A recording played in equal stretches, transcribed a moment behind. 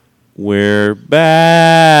We're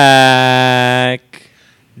back.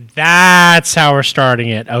 That's how we're starting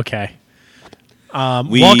it. Okay.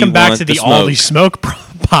 Welcome back to the All These Smoke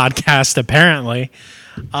podcast, apparently.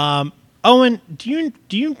 Owen, do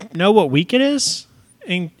you know what week it is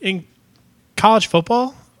in college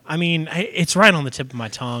football? I mean, it's right on the tip of my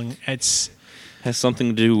tongue. Has something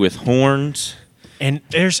to do with horns. And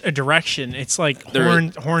there's a direction. It's like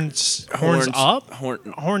horns up.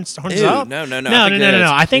 Horns up.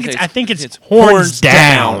 No. I think it's horns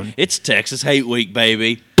down. It's Texas Hate Week,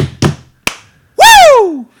 baby.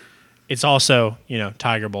 Woo! It's also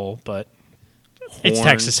Tiger Bowl, but it's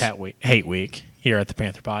Texas Hate Week here at the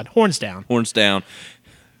PantherPod. Horns down. Horns down.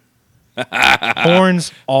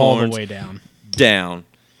 Horns all the way down. Down.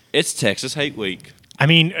 It's Texas Hate Week. I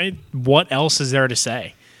mean, what else is there to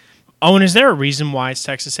say? Owen, is there a reason why it's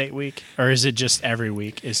Texas Hate Week? Or is it just every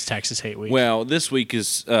week is Texas Hate Week? Well, this week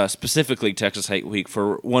is specifically Texas Hate Week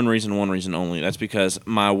for one reason only. That's because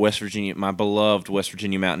my beloved West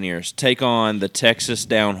Virginia Mountaineers take on the Texas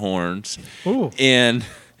Downhorns in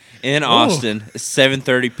Austin,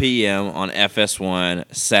 7:30 p.m. on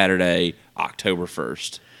FS1, Saturday, October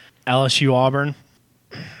 1st. LSU Auburn.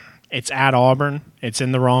 It's at Auburn. It's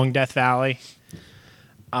in the wrong Death Valley.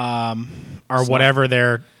 Whatever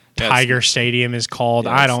their Tiger Stadium is called.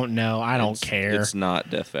 I don't know. I don't care. It's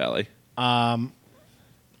not Death Valley.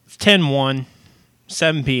 10-1,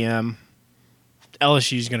 7 p.m.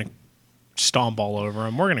 LSU's going to stomp all over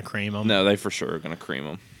them. We're going to cream them. No, they for sure are going to cream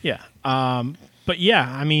them. Yeah. But yeah,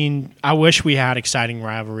 I mean, I wish we had exciting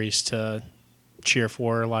rivalries to cheer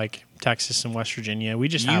for, like Texas and West Virginia. We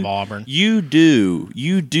just have Auburn. You do.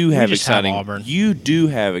 You do have exciting. Auburn. You do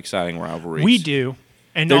have exciting rivalries. We do.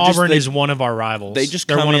 And Auburn is one of our rivals.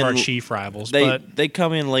 They're one of our chief rivals. They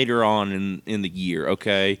come in later on in the year,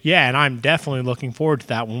 okay? Yeah, and I'm definitely looking forward to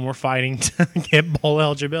that when we're fighting to get bowl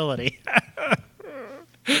eligibility.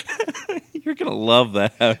 You're going to love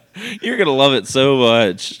that. You're going to love it so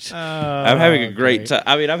much. I'm having a great time.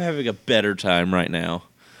 I mean, I'm having a better time right now.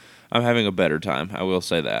 I'm having a better time. I will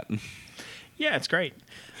say that. Yeah, it's great.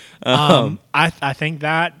 I think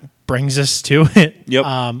that brings us to it. Yep.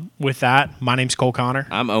 With that, my name's Cole Connor.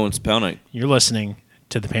 I'm Owen Spelnick. You're listening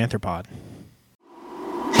to the PantherPod.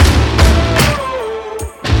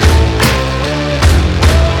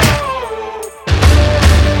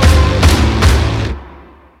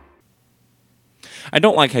 I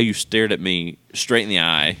don't like how you stared at me straight in the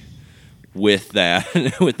eye with that.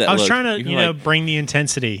 With that, I was look. trying to bring the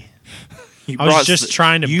intensity. I was just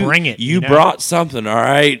trying to bring it. You brought something, all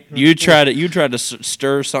right. You tried to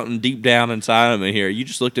stir something deep down inside of me here. You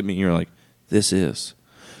just looked at me and you're like, "This is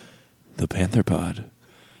the PantherPod."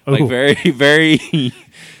 Like very, very.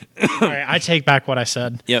 All right, I take back what I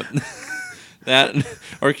said. Yep. That,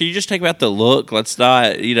 or can you just take back the look? Let's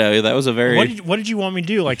not. That was a very. What did you want me to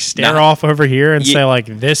do? Like stare off over here and say like,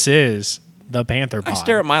 "This is the PantherPod." I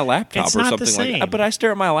stare at my laptop or something like that. But I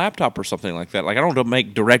stare at my laptop or something like that. Like I don't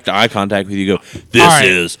make direct eye contact with you. Go, this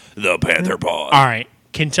is the PantherPod. All right,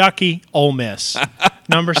 Kentucky, Ole Miss,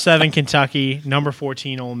 number 7 Kentucky, number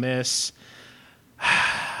 14 Ole Miss.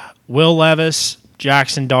 Will Levis,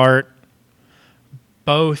 Jackson Dart,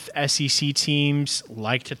 both SEC teams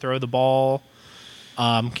like to throw the ball.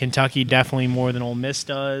 Kentucky definitely more than Ole Miss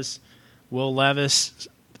does. Will Levis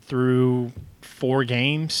through 4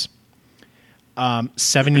 games.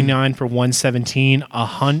 79 for 117,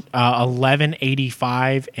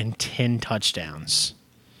 1185, and 10 touchdowns,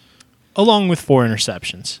 along with 4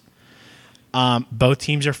 interceptions. Both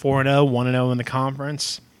teams are 4-0, 1-0 in the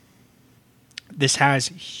conference. This has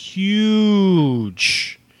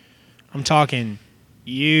huge, I'm talking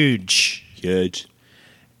huge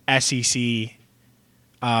SEC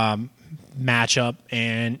matchup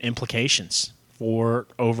and implications for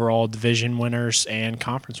overall division winners and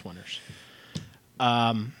conference winners.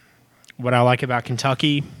 What I like about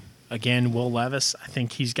Kentucky, again, Will Levis, I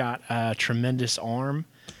think he's got a tremendous arm.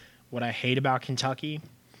 What I hate about Kentucky,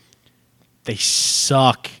 they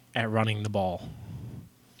suck at running the ball.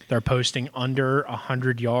 They're posting under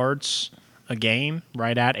 100 yards a game,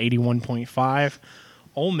 right at 81.5.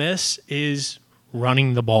 Ole Miss is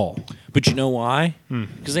running the ball. But you know why?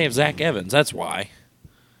 Because they have Zach Evans. That's why.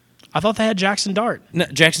 I thought they had Jackson Dart. No,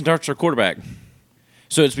 Jackson Dart's their quarterback.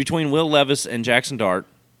 So it's between Will Levis and Jackson Dart.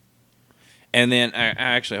 And then,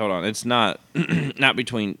 actually, hold on. It's not not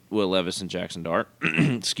between Will Levis and Jackson Dart.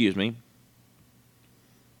 Excuse me.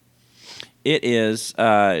 It is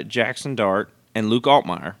Jackson Dart and Luke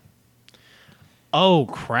Altmaier. Oh,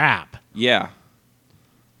 crap. Yeah.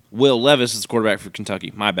 Will Levis is the quarterback for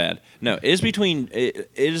Kentucky. My bad. No, it is between.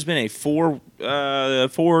 It has been a 4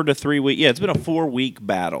 to 3 week. Yeah, it's been a 4-week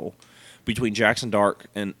battle between Jackson Dart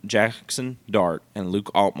and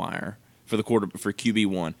Luke Altmaier for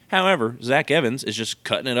QB1. However, Zach Evans is just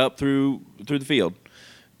cutting it up through the field,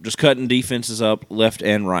 just cutting defenses up left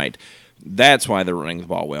and right. That's why they're running the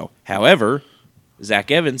ball well. However,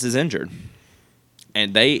 Zach Evans is injured,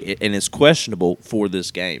 and it's questionable for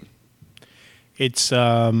this game. It's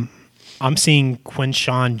I'm seeing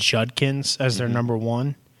Quinshon Judkins as their number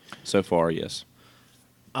one. So far, yes.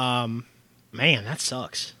 Man, that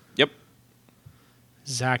sucks. Yep.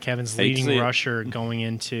 Zach Evans, leading rusher going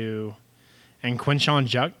into, and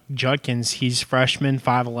Quinshon Judkins, he's freshman,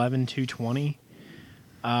 5'11", 220.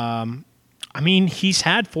 I mean, he's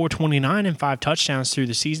had 429 and 5 touchdowns through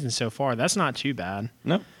the season so far. That's not too bad.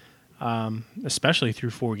 No. Especially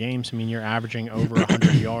through 4 games. I mean, you're averaging over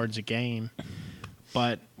 100 yards a game.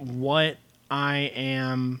 But what I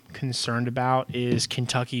am concerned about is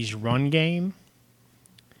Kentucky's run game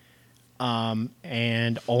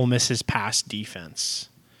and Ole Miss's pass defense.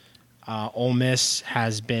 Ole Miss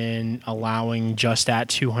has been allowing just at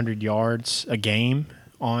 200 yards a game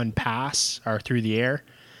on pass or through the air.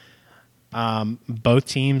 Both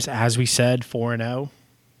teams, as we said, 4-0.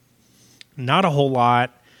 Not a whole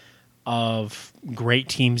lot of great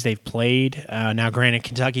teams they've played. Now, granted,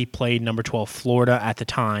 Kentucky played number 12 Florida at the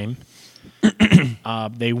time.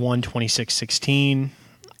 They won 26-16.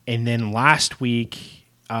 And then last week,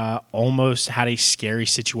 almost had a scary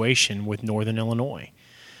situation with Northern Illinois.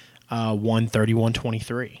 Won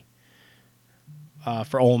 31-23.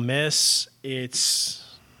 For Ole Miss,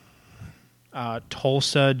 it's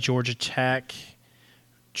Tulsa, Georgia Tech,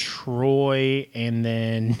 Troy, and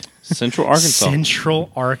then Central Arkansas. Central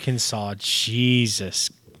Arkansas. Jesus.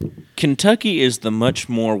 Kentucky is the much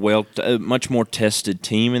more tested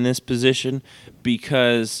team in this position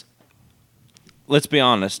because, let's be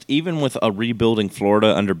honest, even with a rebuilding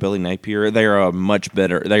Florida under Billy Napier, they are much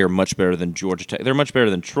better than Georgia Tech. They're much better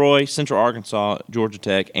than Troy, Central Arkansas, Georgia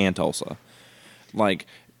Tech, and Tulsa. Like,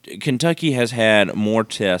 Kentucky has had more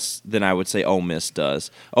tests than I would say Ole Miss does.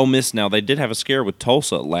 Ole Miss, now, they did have a scare with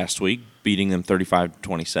Tulsa last week, beating them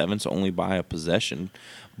 35-27, so only by a possession.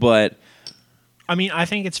 But I mean, I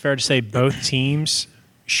think it's fair to say both teams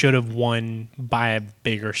should have won by a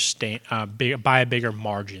bigger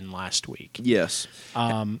margin last week. yes.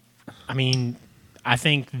 I mean, I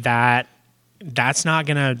think that's not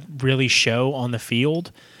going to really show on the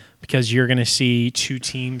field because you're going to see two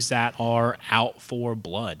teams that are out for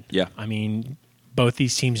blood. Yeah. I mean, both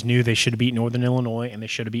these teams knew they should have beat Northern Illinois and they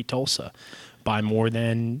should have beat Tulsa by more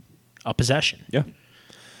than a possession. Yeah.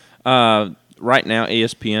 Right now,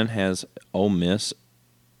 ESPN has Ole Miss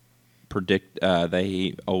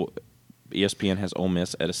ESPN has Ole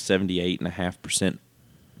Miss at a 78.5%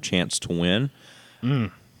 chance to win.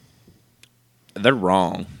 They're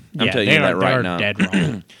wrong. I'm telling you that right now. Dead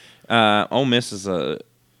wrong. Ole Miss is a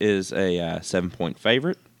 7-point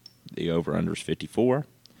favorite. The over/under is 54.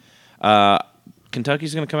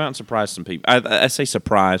 Kentucky's going to come out and surprise some people. I say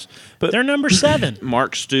surprise, but they're number 7.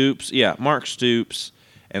 Mark Stoops,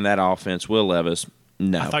 and that offense. Will Levis,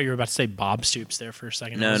 no. I thought you were about to say Bob Stoops there for a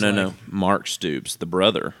second. No. Mark Stoops, the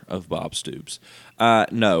brother of Bob Stoops.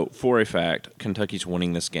 No, for a fact, Kentucky's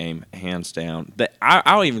winning this game hands down.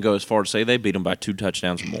 I'll even go as far to say they beat them by 2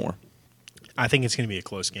 touchdowns or more. I think it's going to be a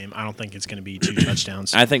close game. I don't think it's going to be 2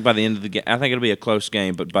 touchdowns. I think by the end of the game, I think it'll be a close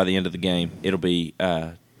game, but by the end of the game, it'll be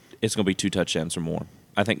it's going to be 2 touchdowns or more.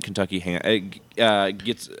 I think Kentucky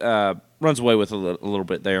runs away with a little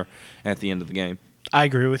bit there at the end of the game. I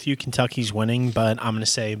agree with you. Kentucky's winning, but I'm going to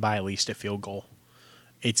say by at least a field goal.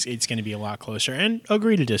 It's going to be a lot closer, and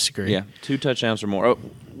agree to disagree. Yeah, 2 touchdowns or more. Oh,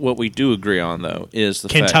 what we do agree on, though, is the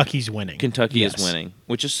Kentucky's winning. Kentucky is winning,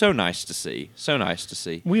 which is so nice to see. So nice to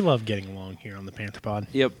see. We love getting along here on the PantherPod.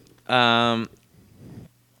 Yep.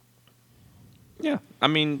 Yeah, I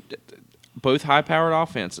mean, both high-powered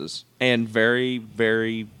offenses and very,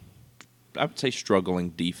 very, I would say, struggling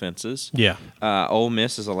defenses. Yeah. Ole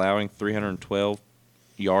Miss is allowing 312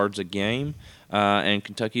 yards a game, and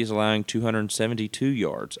Kentucky is allowing 272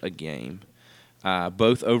 yards a game.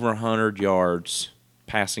 Both over 100 yards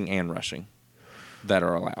passing and rushing that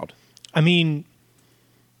are allowed. I mean,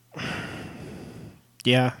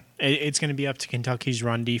 yeah, it's going to be up to Kentucky's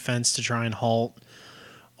run defense to try and halt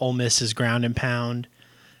Ole Miss's ground and pound.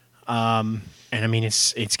 And I mean,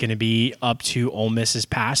 it's going to be up to Ole Miss's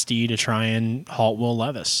pass D to try and halt Will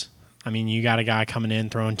Levis. I mean, you got a guy coming in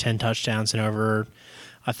throwing 10 touchdowns and over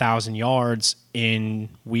 1,000 yards in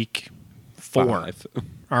week 4,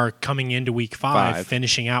 or coming into week 5,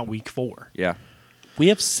 finishing out week 4. Yeah, we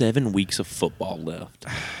have 7 weeks of football left.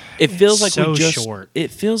 It feels like short.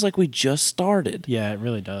 It feels like we just started. Yeah, it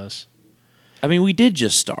really does. I mean, we did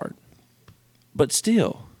just start. but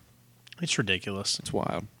still, It's ridiculous. it's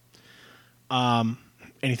wild.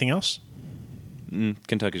 Anything else?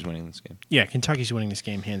 Kentucky's winning this game. Yeah, Kentucky's winning this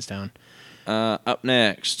game, hands down. Up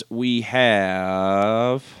next, we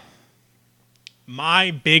have My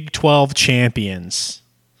Big 12 champions.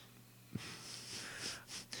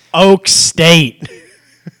 Oak State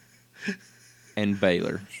and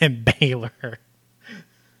Baylor. and Baylor.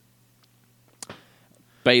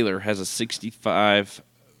 Baylor has a 65%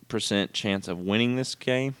 chance of winning this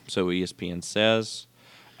game, so ESPN says.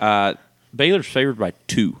 Baylor's favored by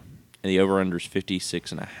 2, and the over-under is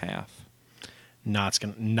 56.5. Not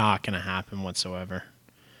gonna happen whatsoever.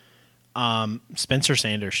 Spencer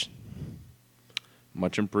Sanders,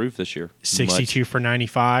 Much improved this year. 62 for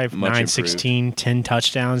 95, much 916, 10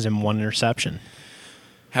 touchdowns, and 1 interception.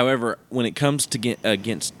 However, when it comes to get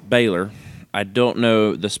against Baylor, I don't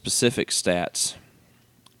know the specific stats,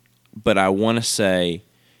 but I want to say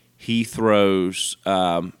he throws,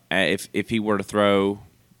 if he were to throw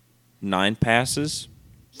 9 passes,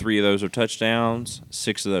 3 of those are touchdowns,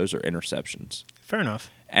 6 of those are interceptions. Fair enough.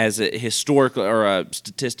 As a historically or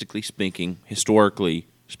statistically speaking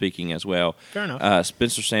as well. Fair enough.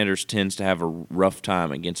 Spencer Sanders tends to have a rough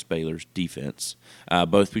time against Baylor's defense,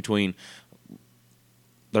 both between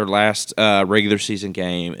their last regular season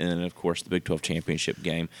game and then, of course, the Big 12 championship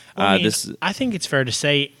game. I think it's fair to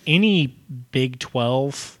say any Big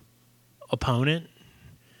 12 opponent,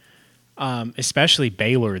 especially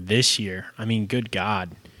Baylor this year, I mean, good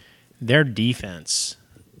God, their defense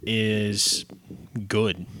is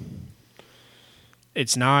good.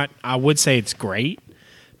 It's not, I would say it's great,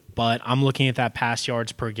 but I'm looking at that pass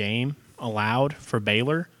yards per game allowed for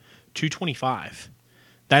Baylor, 225.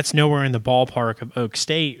 That's nowhere in the ballpark of Oak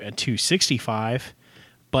State at 265,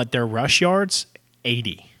 but their rush yards,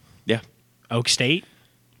 80. Yeah. Oak State,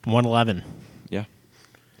 111. Yeah.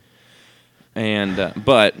 And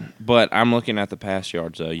but I'm looking at the pass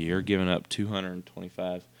yards though. You're giving up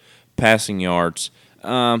 225 passing yards.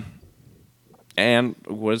 And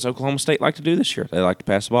what does Oklahoma State like to do this year? They like to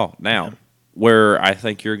pass the ball. Now, where I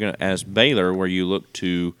think you're going to, as Baylor, where you look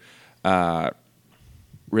to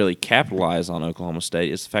really capitalize on Oklahoma State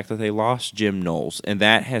is the fact that they lost Jim Knowles, and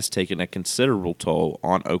that has taken a considerable toll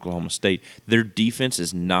on Oklahoma State. Their defense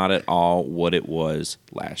is not at all what it was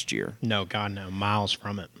last year. No, God, no. Miles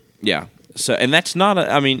from it. Yeah. So, and that's not a,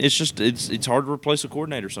 I mean, it's just, it's hard to replace a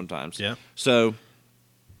coordinator sometimes. Yeah. So,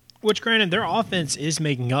 which, granted, their offense is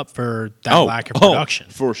making up for that lack of production.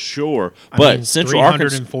 For sure. I But mean, Central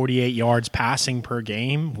Arkansas, 348 yards passing per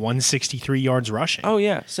game, 163 yards rushing. oh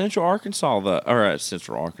yeah, Central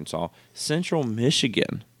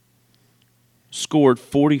Michigan scored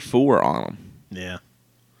 44 on them. Yeah.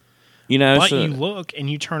 You know, But so, you look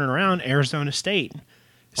and you turn it around, Arizona State,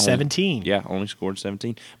 17. Yeah, only scored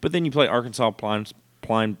 17. But then you play Arkansas Pine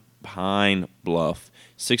Bluff,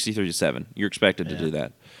 63-7. You're expected to do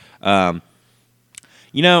that.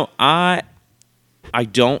 You know, I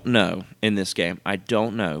don't know in this game. I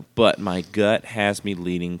don't know, but my gut has me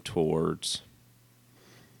leaning towards.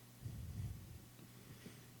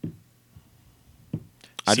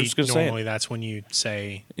 I'm just going to say normally that's when you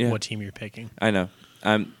say what team you're picking. I know.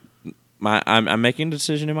 I'm making a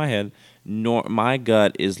decision in my head. My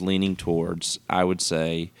gut is leaning towards, I would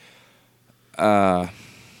say, Oklahoma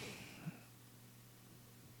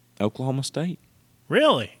State.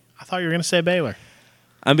 Really? I thought you were going to say Baylor.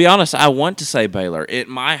 I'll be honest, I want to say Baylor.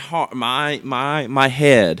 My heart, my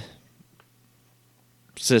head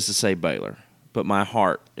says to say Baylor, but my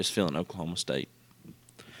heart is feeling Oklahoma State.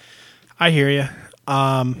 I hear you.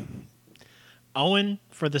 Owen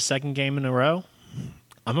for the second game in a row.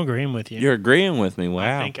 I'm agreeing with you. You're agreeing with me.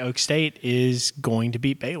 Wow. I think Oak State is going to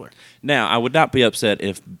beat Baylor. Now, I would not be upset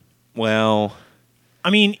if, well,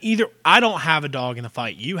 I mean, I don't have a dog in the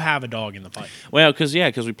fight. You have a dog in the fight. well, because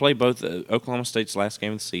we played both Oklahoma State's last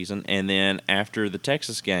game of the season, and then after the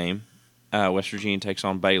Texas game, West Virginia takes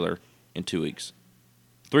on Baylor in 2 weeks.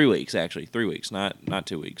 3 weeks, actually. 3 weeks, not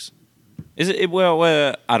 2 weeks. Is it?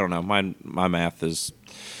 Well, I don't know. My math is,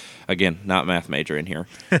 again, not math major in here.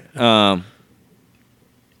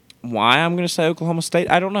 Why I'm going to say Oklahoma State,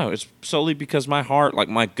 I don't know. It's solely because my heart, like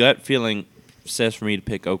my gut feeling, says for me to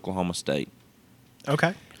pick Oklahoma State.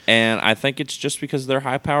 Okay. And I think it's just because of their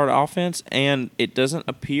high-powered offense, and it doesn't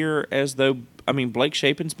appear as though – I mean, Blake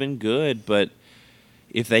Shapen's been good, but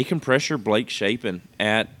if they can pressure Blake Shapen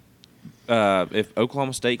if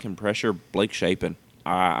Oklahoma State can pressure Blake Shapen,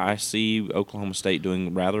 I see Oklahoma State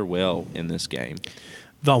doing rather well in this game.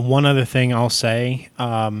 The one other thing I'll say,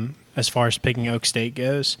 as far as picking Oak State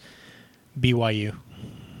goes, BYU.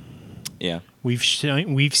 Yeah. We've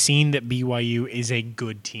seen that BYU is a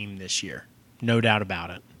good team this year. no doubt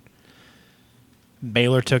about it.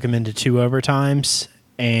 Baylor took them into 2 overtimes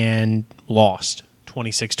and lost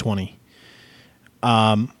 26-20.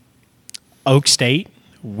 Oak State,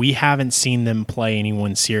 we haven't seen them play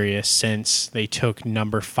anyone serious since they took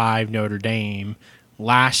number 5 Notre Dame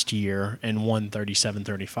last year and won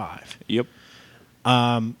 37-35. Yep.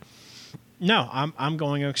 No, I'm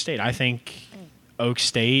going Oak State. I think Oak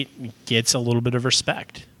State gets a little bit of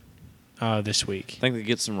respect this week. I think they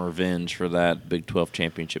get some revenge for that Big 12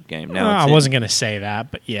 championship game. Now I wasn't going to say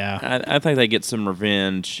that, but yeah. I think they get some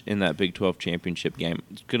revenge in that Big 12 championship game.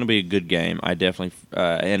 It's going to be a good game. I definitely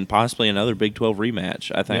and possibly another Big 12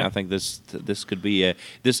 rematch. I think this could be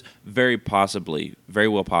very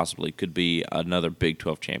well possibly could be another Big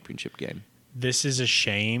 12 championship game. This is a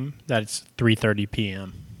shame that it's 3:30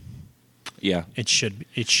 p.m. Yeah, it should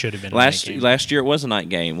have been last a night game. Last year it was a night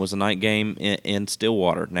game. It was a night game in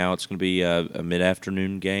Stillwater. Now it's going to be a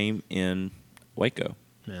mid-afternoon game in Waco.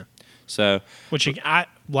 Yeah. So,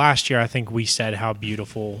 last year I think we said how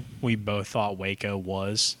beautiful we both thought Waco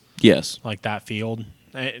was. Yes, like that field.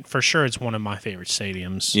 For sure, it's one of my favorite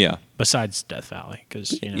stadiums. Yeah. Besides Death Valley,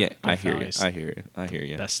 because I hear you.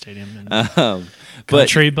 Best stadium in the but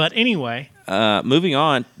country. But anyway, moving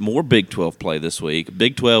on, more Big 12 play this week.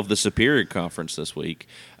 Big 12, the Superior Conference this week.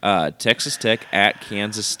 Texas Tech at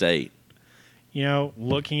Kansas State.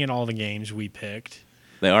 Looking at all the games we picked,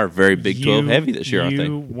 they are very Big 12 heavy this year. I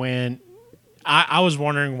think. I was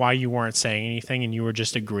wondering why you weren't saying anything and you were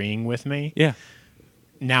just agreeing with me. Yeah.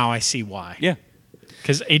 Now I see why. Yeah.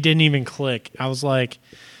 Because it didn't even click. I was like,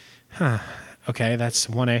 okay, that's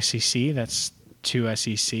 1 SEC, that's 2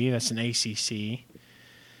 SEC, that's an ACC.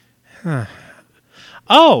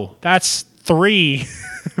 Oh, that's 3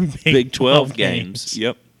 Big 12 games.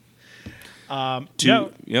 Yep.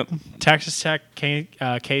 Yep. Texas Tech,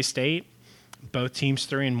 K-State, both teams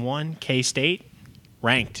 3-1. K-State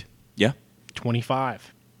ranked. Yeah.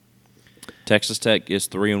 25. Texas Tech is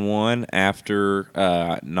 3-1 after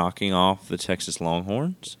knocking off the Texas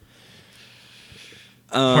Longhorns.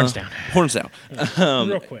 Horns down. Horns down.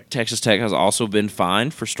 Real quick. Texas Tech has also been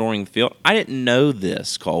fined for storming the field. I didn't know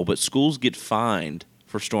this, Cole, but schools get fined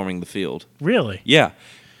for storming the field. Really? Yeah.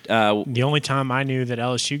 The only time I knew that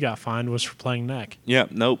LSU got fined was for playing neck. Yeah.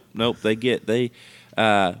 Nope. The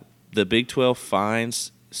Big 12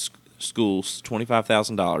 fines schools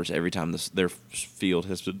 $25,000 every time their field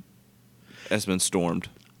has been stormed.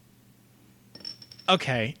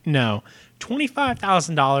 Okay, no.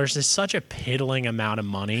 $25,000 is such a piddling amount of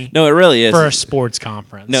money. No, it really is. For a sports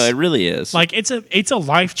conference. No, it really is. Like it's a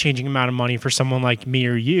life-changing amount of money for someone like me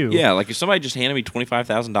or you. Yeah, like if somebody just handed me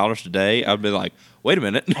 $25,000 today, I'd be like, "Wait a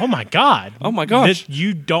minute." Oh my god. Oh my gosh.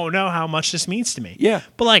 You don't know how much this means to me. Yeah.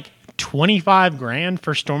 But like $25,000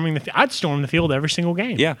 for storming the field. I'd storm the field every single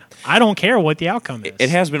game. Yeah. I don't care what the outcome is. It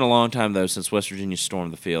has been a long time, though, since West Virginia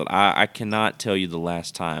stormed the field. I cannot tell you the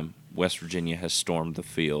last time West Virginia has stormed the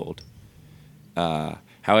field.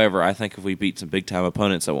 However, I think if we beat some big-time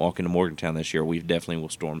opponents that walk into Morgantown this year, we definitely will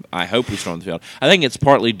storm. I hope we storm the field. I think it's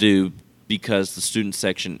partly due because the student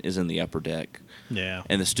section is in the upper deck. Yeah.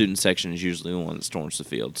 And the student section is usually the one that storms the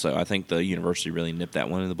field. So I think the university really nipped that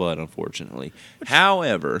one in the bud, unfortunately.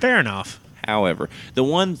 However, fair enough. However, the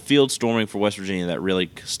one field storming for West Virginia that really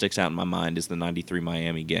sticks out in my mind is the 93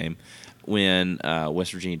 Miami game when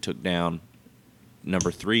West Virginia took down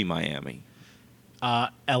number 3 Miami.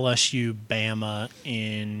 LSU Bama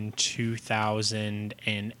in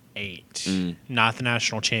 2008. Not the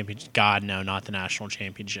national championship. God, no, not the national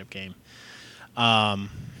championship game.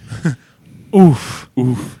 Oof.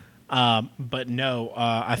 But no,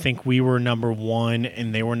 I think we were number 1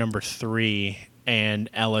 and they were number 3,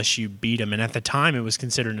 and LSU beat them. And at the time, it was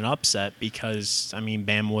considered an upset because,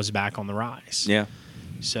 Bama was back on the rise. Yeah.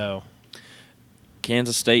 So,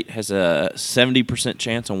 Kansas State has a 70%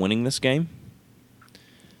 chance on winning this game.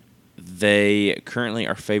 They currently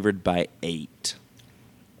are favored by 8,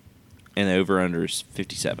 and the over-under is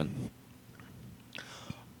 57.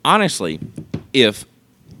 Honestly, if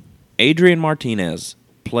Adrian Martinez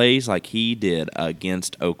plays like he did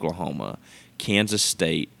against Oklahoma, Kansas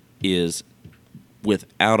State is,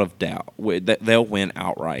 without a doubt, they'll win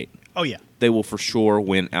outright. Oh, yeah. They will for sure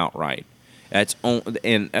win outright. But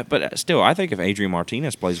still, I think if Adrian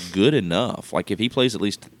Martinez plays good enough, like if he plays at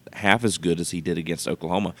least half as good as he did against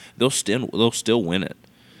Oklahoma, they'll still win it.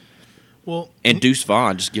 Well, and Deuce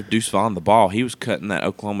Vaughn, just give Deuce Vaughn the ball. He was cutting that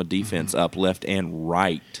Oklahoma defense up left and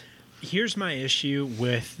right. Here's my issue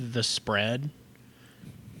with the spread.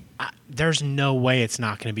 There's no way it's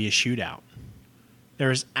not going to be a shootout.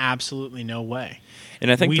 There's absolutely no way. And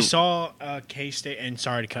I think we saw K-State, and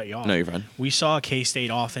sorry to cut you off. No, you're fine. We saw a K-State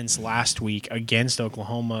offense last week against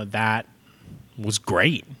Oklahoma that was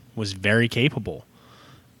great, was very capable.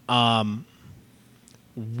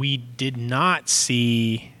 We did not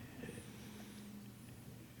see.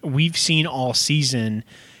 We've seen all season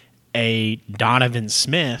a Donovan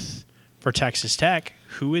Smith for Texas Tech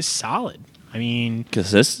who is solid. I mean,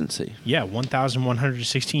 consistency. Yeah,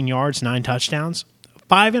 1,116 yards, 9 touchdowns,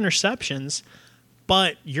 5 interceptions,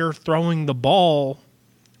 but you're throwing the ball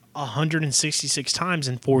 166 times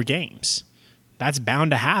in 4 games. That's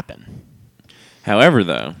bound to happen. However,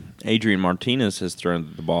 though, Adrian Martinez has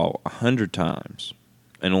thrown the ball 100 times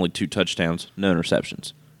and only 2 touchdowns, no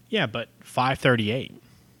interceptions. Yeah, but 538.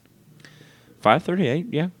 538,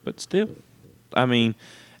 yeah, but still. I mean,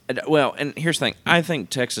 well, and here's the thing. I think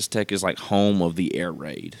Texas Tech is like home of the air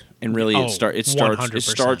raid. And really it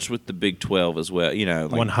starts with the Big 12 as well, you know,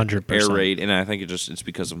 like 100%. Air raid, and I think it's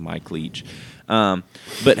because of Mike Leach. But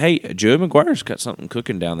hey, Joey McGuire's got something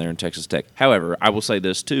cooking down there in Texas Tech. However, I will say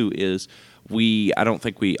this too is I don't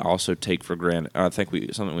think we also take for granted. I think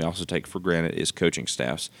something we also take for granted is coaching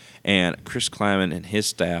staffs. And Chris Kleiman and his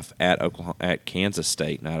staff at Kansas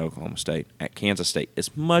State, not Oklahoma State, at Kansas State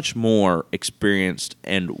is much more experienced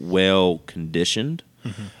and well conditioned.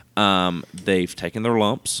 Mm-hmm. They've taken their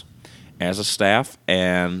lumps as a staff,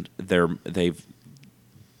 and they're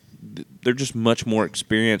just much more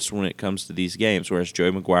experienced when it comes to these games, whereas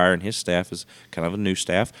Joey McGuire and his staff is kind of a new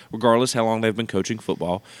staff, regardless how long they've been coaching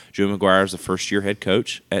football. Joey McGuire is the first-year head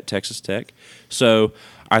coach at Texas Tech. So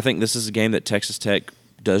I think this is a game that Texas Tech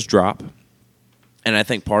does drop, and I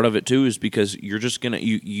think part of it, too, is because you're just going to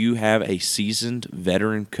you have a seasoned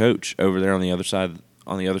veteran coach over there on the other side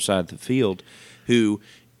of the field who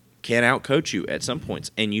can outcoach you at some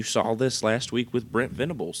points. And you saw this last week with Brent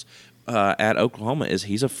Venables at Oklahoma. Is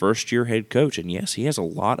he's a first-year head coach, and yes, he has a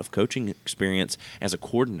lot of coaching experience as a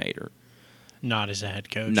coordinator, not as a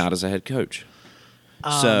head coach.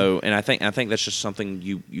 So, and I think that's just something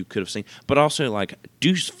you could have seen. But also, like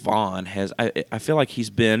Deuce Vaughn has, I feel like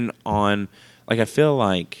he's been on. Like I feel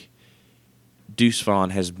like Deuce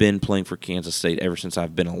Vaughn has been playing for Kansas State ever since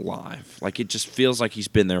I've been alive. Like it just feels like he's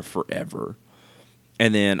been there forever.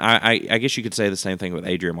 And then I guess you could say the same thing with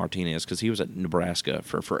Adrian Martinez because he was at Nebraska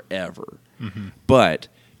for forever. Mm-hmm. But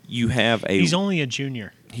you have a... He's only a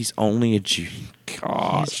junior. He's only a junior.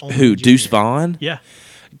 Gosh. Who, Deuce Vaughn? Yeah.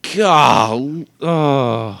 God.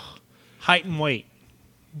 Oh. Height and weight.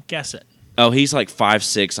 Guess it. Oh, he's like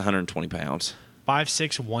 5'6", 120 pounds.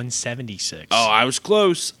 5'6", 176. Oh, I was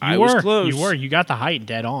close. I was close. You were. You got the height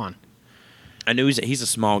dead on. I knew he's a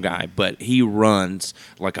small guy, but he runs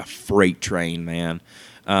like a freight train, man.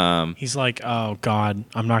 He's like, oh, God,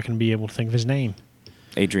 I'm not going to be able to think of his name.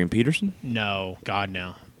 Adrian Peterson? No, God,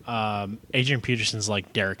 no. Adrian Peterson's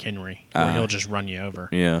like Derrick Henry, where he'll just run you over.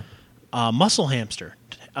 Yeah. Muscle Hamster,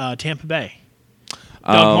 Tampa Bay.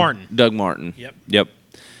 Doug Martin. Yep.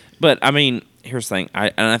 But, I mean, here's the thing.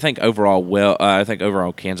 I think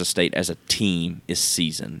overall Kansas State as a team is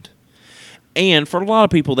seasoned. And for a lot of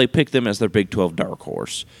people, they pick them as their Big 12 dark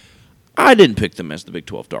horse. I didn't pick them as the Big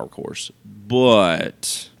 12 dark horse,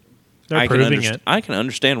 but they're proving it. I can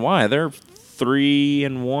understand why. They're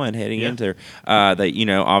 3-1 heading into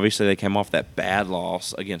obviously they came off that bad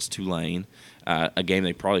loss against Tulane, a game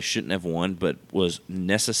they probably shouldn't have won, but was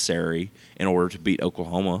necessary in order to beat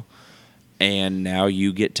Oklahoma. And now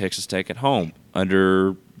you get Texas Tech at home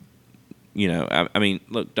under, I mean,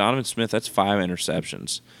 look, Donovan Smith, that's 5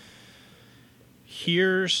 interceptions.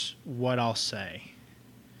 Here's what I'll say,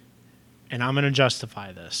 and I'm going to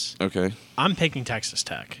justify this. Okay. I'm picking Texas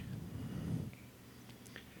Tech.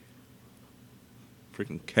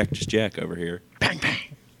 Freaking Cactus Jack over here. Bang,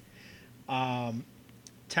 bang.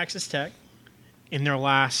 Texas Tech, in their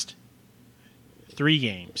last 3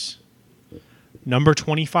 games, number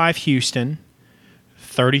 25 Houston,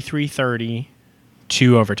 33-30,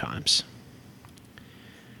 2 overtimes.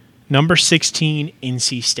 Number 16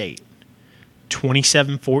 NC State.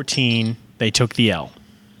 27-14, they took the L.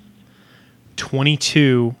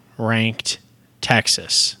 22 ranked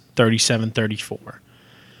Texas, 37-34.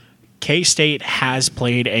 K-State has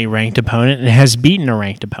played a ranked opponent and has beaten a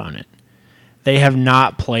ranked opponent. They have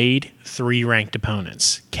not played 3 ranked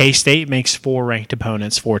opponents. K-State makes 4 ranked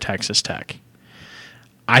opponents for Texas Tech.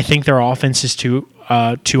 I think their offense is too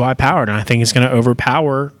high-powered, and I think it's going to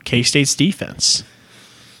overpower K-State's defense.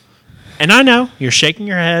 And I know you're shaking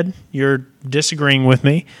your head, you're disagreeing with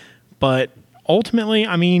me, but ultimately,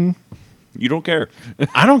 I mean... You don't care.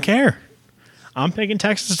 I don't care. I'm picking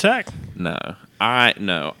Texas Tech. No.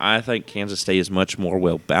 I think Kansas State is much more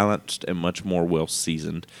well balanced and much more well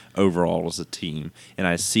seasoned overall as a team, and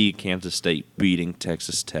I see Kansas State beating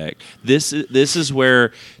Texas Tech. This is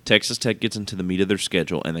where Texas Tech gets into the meat of their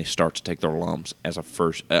schedule, and they start to take their lumps as a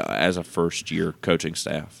first year coaching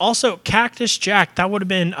staff. Also, Cactus Jack, that would have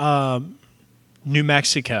been New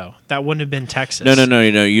Mexico. That wouldn't have been Texas. No.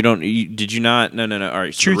 You don't. Did you not? No. All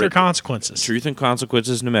right. Truth or Consequences. Truth and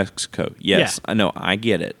Consequences, New Mexico. Yes, yeah. I know. I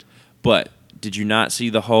get it, but. Did you not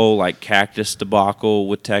see the whole like cactus debacle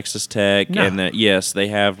with Texas Tech? No. And yes, they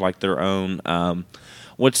have like their own.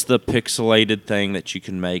 What's the pixelated thing that you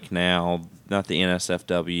can make now? Not the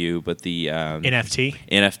NSFW, but the NFT.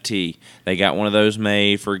 NFT. They got one of those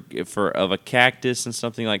made for of a cactus and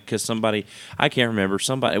something like because somebody I can't remember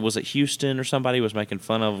was it Houston or somebody was making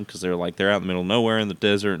fun of them because they're out in the middle of nowhere in the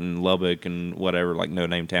desert in Lubbock and whatever like no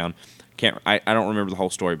name town. I don't remember the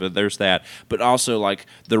whole story, but there's that. But also, like,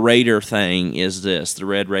 the Raider thing is this. The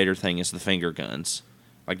Red Raider thing is the finger guns.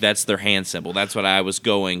 Like, that's their hand symbol. That's what I was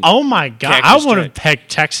going. Oh, my God. I would have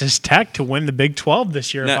picked Texas Tech to win the Big 12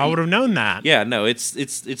 this year if I would have known that. Yeah, no, it's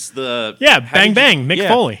the... Yeah, Bang Bang, Mick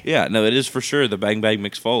Foley. Yeah, no, it is for sure the Bang Bang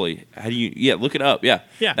Mick Foley. How do you... Yeah, look it up. Yeah.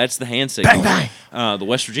 That's the hand signal. Bang Bang! The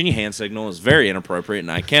West Virginia hand signal is very inappropriate,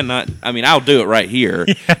 and I cannot... I mean, I'll do it right here,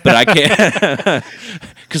 but I can't...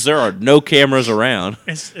 Because there are no cameras around.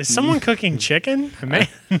 Is someone cooking chicken? Man,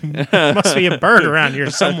 must be a bird around here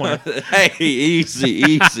somewhere. Hey,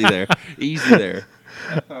 easy there.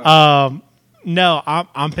 No,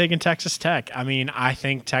 I'm picking Texas Tech. I mean, I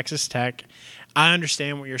think Texas Tech. I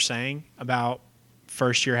understand what you're saying about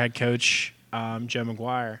first-year head coach Joe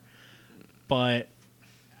McGuire, but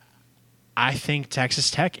I think Texas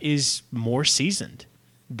Tech is more seasoned.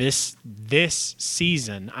 This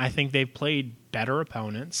season, I think they've played better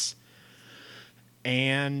opponents,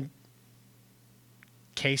 and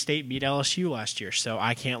K-State beat LSU last year, so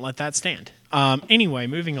I can't let that stand. Anyway,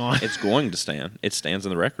 moving on. It's going to stand. It stands in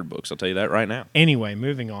the record books. I'll tell you that right now. Anyway,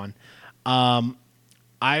 moving on.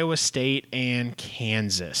 Iowa State and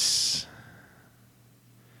Kansas.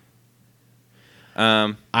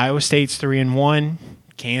 Iowa State's 3-1.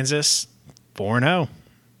 Kansas 4-0.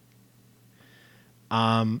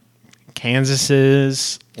 Kansas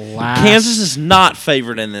is not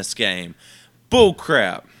favored in this game. Bull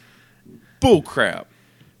crap.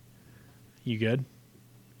 You good?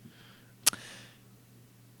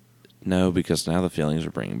 No, because now the feelings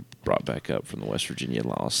are being brought back up from the West Virginia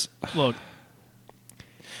loss. Look,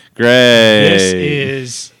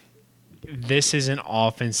 great. This is an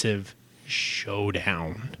offensive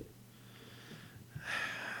showdown.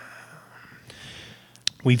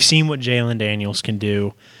 We've seen what Jalen Daniels can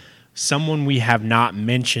do. Someone we have not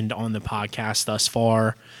mentioned on the podcast thus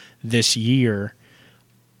far this year,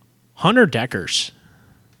 Hunter Deckers.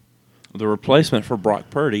 The replacement for Brock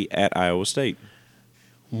Purdy at Iowa State.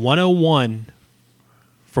 101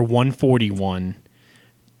 for 141,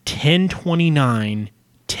 1029,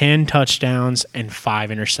 10 touchdowns, and 5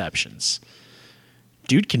 interceptions.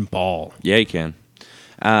 Dude can ball. Yeah, he can.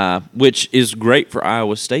 Which is great for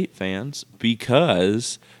Iowa State fans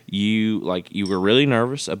because you were really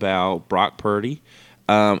nervous about Brock Purdy.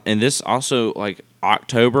 And this also,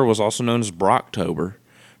 October was also known as Brocktober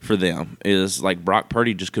for them. Is like Brock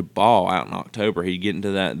Purdy just could ball out in October. He'd get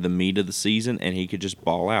into the meat of the season, and he could just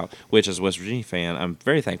ball out. Which, as a West Virginia fan, I'm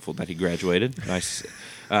very thankful that he graduated. Nice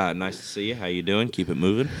to see you. How you doing? Keep it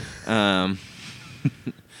moving.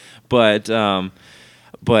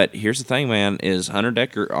 But here's the thing, man, is Hunter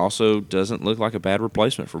Decker also doesn't look like a bad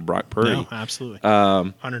replacement for Brock Purdy. No, absolutely.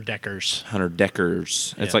 Hunter Deckers.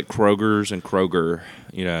 It's like Kroger's and Kroger,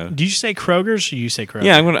 you know. Do you say Kroger's or you say Kroger?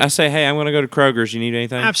 Yeah, I'm gonna go to Kroger's. You need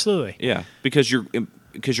anything? Absolutely. Yeah, because you're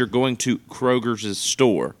going to Kroger's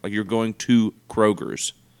store. Like you're going to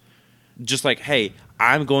Kroger's. Just like, hey,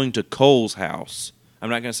 I'm going to Cole's house.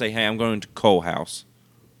 I'm not going to say, hey, I'm going to Cole house.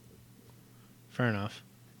 Fair enough.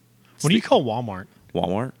 What do you call Walmart?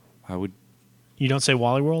 Walmart? I would. You don't say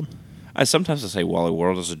Wally World? Sometimes I say Wally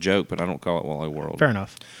World as a joke, but I don't call it Wally World. Fair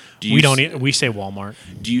enough. We say Walmart.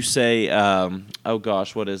 Do you say? Oh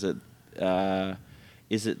gosh, what is it?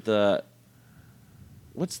 Is it the?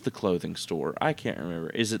 What's the clothing store? I can't remember.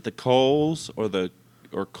 Is it the Kohl's or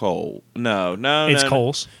Cole? No. It's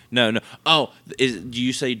Kohl's. No. Oh, do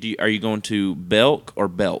you say? Are you going to Belk or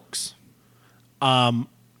Belk's?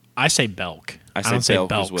 I say Belk. I don't say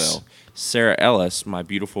Belk as well. Sarah Ellis, my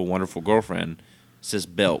beautiful, wonderful girlfriend, says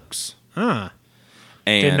Belk's. Huh.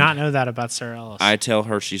 And did not know that about Sarah Ellis. I tell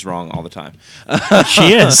her she's wrong all the time.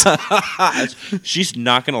 She is. She's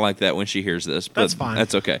not going to like that when she hears this. But that's fine.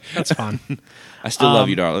 That's okay. That's fine. I still love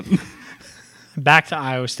you, darling. Back to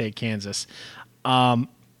Iowa State, Kansas.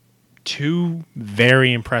 Two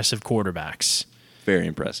very impressive quarterbacks. Very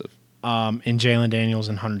impressive. In Jalen Daniels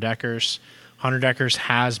and Hunter Deckers. Hunter Deckers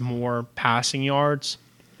has more passing yards.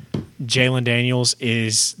 Jalen Daniels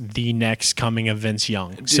is the next coming of Vince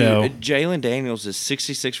Young. Dude, so Jalen Daniels is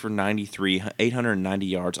 66 for 93, 890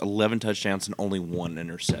 yards, 11 touchdowns, and only 1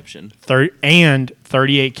 interception.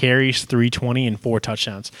 38 carries, 320, and 4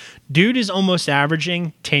 touchdowns. Dude is almost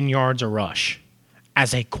averaging 10 yards a rush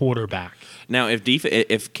as a quarterback. Now,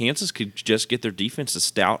 if Kansas could just get their defense to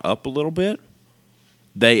stout up a little bit,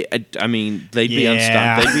 they'd be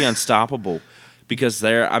unstoppable. Because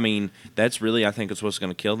that's really, I think, it's what's going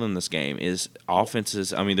to kill them this game is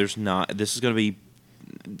offenses. I mean, this is going to be.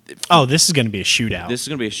 Oh, this is going to be a shootout. This is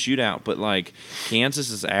going to be a shootout, but like Kansas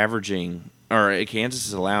is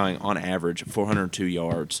allowing on average 402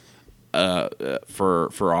 yards for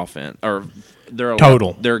offense, or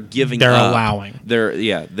total. They're allowing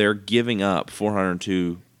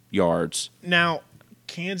 402 yards. Now,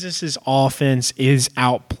 Kansas's offense is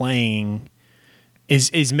outplaying.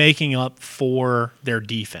 Is making up for their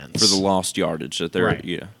defense. For the lost yardage that they're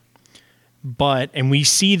and we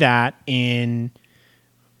see that in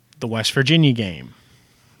the West Virginia game.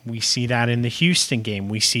 We see that in the Houston game.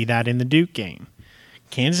 We see that in the Duke game.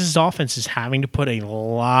 Kansas' offense is having to put a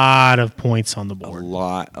lot of points on the board. A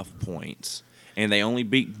lot of points. And they only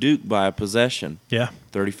beat Duke by a possession. Yeah.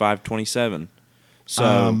 35-27.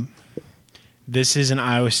 So this is an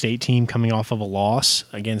Iowa State team coming off of a loss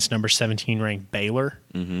against number 17 ranked Baylor.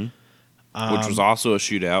 Mm-hmm. Which was also a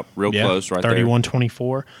shootout, close right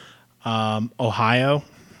 31-24. Ohio,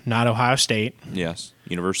 not Ohio State. Yes,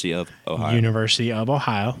 University of Ohio. University of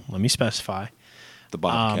Ohio. Let me specify. The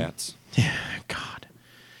Bobcats. God.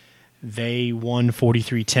 They won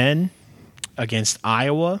 43-10 against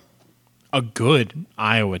Iowa, a good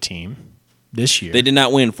Iowa team. This year. They did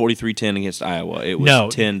not win 43-10 against Iowa. It was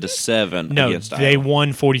 10-7 against Iowa. They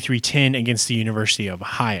won 43-10 against the University of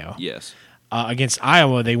Ohio. Yes. Against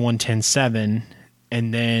Iowa, they won 10-7.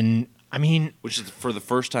 And then, which is for the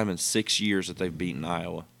first time in 6 years that they've beaten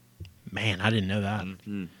Iowa. Man, I didn't know that.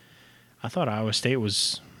 Mm-hmm. I thought Iowa State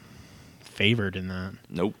was favored in that.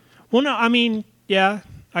 Nope. Well, no, yeah,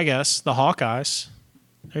 I guess. The Hawkeyes,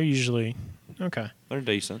 they're usually okay. They're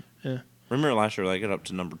decent. Yeah. Remember last year they got up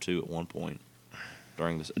to number 2 at one point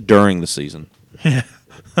during the season. Yeah,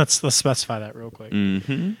 let's specify that real quick.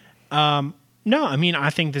 Mm-hmm. No, I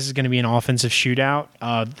think this is going to be an offensive shootout.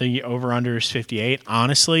 The over/under is 58.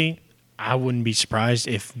 Honestly, I wouldn't be surprised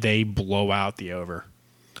if they blow out the over.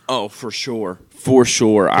 Oh, for sure. For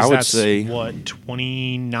sure. I would say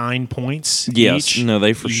 29 points yes. each? No,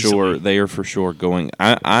 they are for sure going.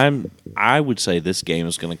 I would say this game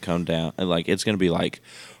is going to come down it's going to be like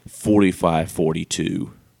 45-42,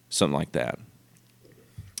 something like that.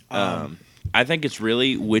 I think it's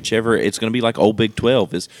really whichever. It's going to be like old Big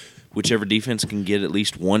 12 is whichever defense can get at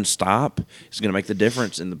least one stop is going to make the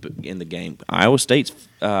difference in the game. Iowa State's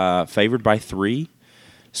favored by 3,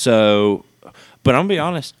 so. But I'm gonna be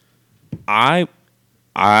honest. I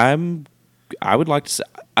would like to say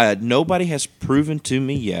nobody has proven to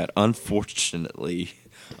me yet. Unfortunately,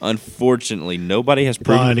 nobody has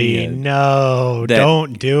proven to me yet. No,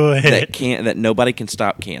 don't do it. That nobody can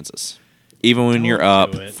stop Kansas, even when you're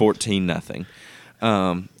up 14-0,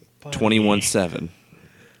 21-7,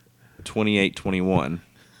 28-21.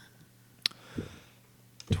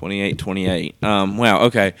 28-28. Wow,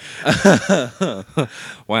 okay.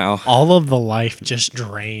 Wow. All of the life just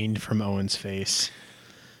drained from Owen's face.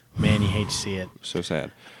 Man, you hate to see it. So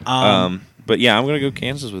sad. But yeah, I'm going to go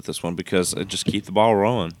Kansas with this one because I just keep the ball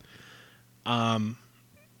rolling. I'm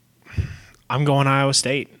going Iowa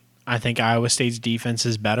State. I think Iowa State's defense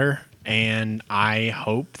is better, and I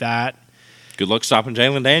hope that... Good luck stopping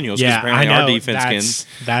Jalen Daniels. Yeah, apparently I know. Our defense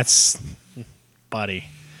That's... Buddy.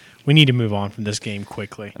 We need to move on from this game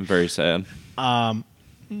quickly. I'm very sad. No,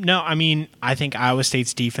 I think Iowa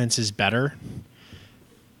State's defense is better.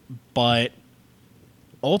 But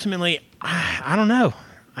ultimately, I don't know.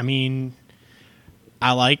 I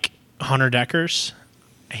like Hunter Deckers.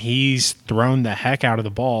 He's thrown the heck out of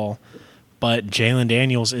the ball. But Jalen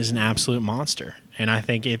Daniels is an absolute monster. And I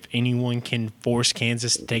think if anyone can force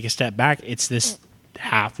Kansas to take a step back, it's this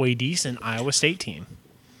halfway decent Iowa State team.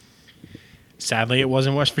 Sadly, it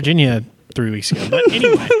wasn't West Virginia 3 weeks ago. But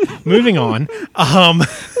anyway, moving on.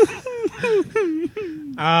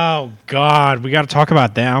 Oh, God. We got to talk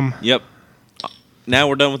about them. Yep. Now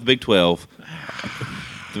we're done with the Big 12.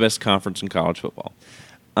 The best conference in college football.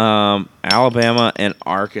 Alabama and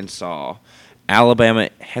Arkansas.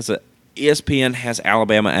 ESPN has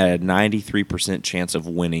Alabama at a 93% chance of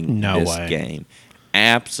winning this game.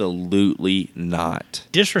 Absolutely not.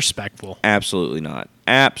 Disrespectful. Absolutely not.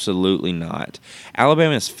 Absolutely not.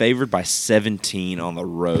 Alabama is favored by 17 on the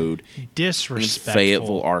road. Disrespectful. In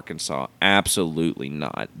Fayetteville, Arkansas. Absolutely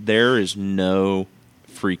not. There is no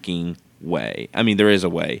freaking way. I mean, there is a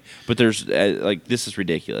way, but there's this is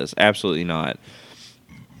ridiculous. Absolutely not.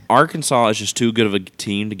 Arkansas is just too good of a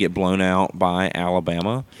team to get blown out by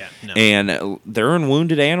Alabama. Yeah, no. And they're in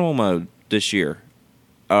wounded animal mode this year.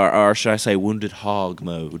 Or should I say wounded hog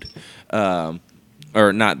mode.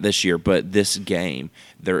 Or not this year, but this game.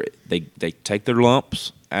 They take their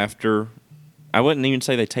lumps after. I wouldn't even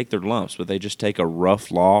say they take their lumps, but they just take a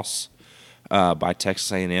rough loss by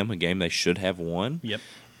Texas A&M, a game they should have won. Yep.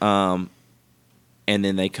 And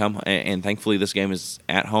then they come, and thankfully this game is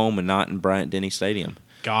at home and not in Bryant-Denny Stadium.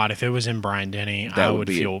 God, if it was in Bryant-Denny,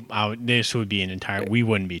 this would be an entire. We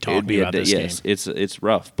wouldn't be talking about this game. Yes, it's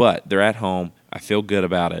rough, but they're at home. I feel good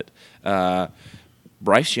about it.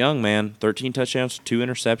 Bryce Young, man, 13 touchdowns, 2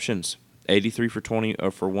 interceptions, 83 for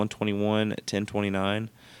 121, 1029.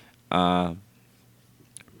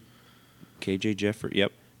 KJ Jeffrey,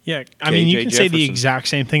 yep. Yeah, I mean, you can say the Jefferson. exact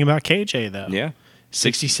same thing about KJ, though. Yeah.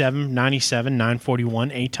 67, 97,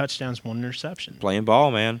 941, 8 touchdowns, 1 interception. Playing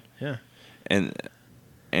ball, man. Yeah.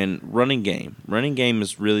 And running game. Running game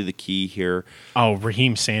is really the key here. Oh,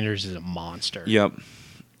 Raheem Sanders is a monster. Yep.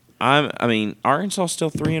 Arkansas is still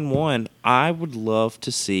 3-1. I would love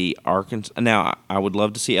to see Arkansas. Now, I would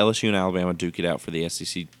love to see LSU and Alabama duke it out for the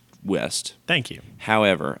SEC West. Thank you.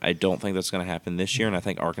 However, I don't think that's going to happen this year, and I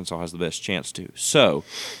think Arkansas has the best chance to. So,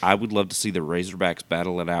 I would love to see the Razorbacks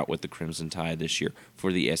battle it out with the Crimson Tide this year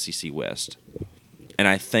for the SEC West. And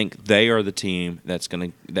I think they are the team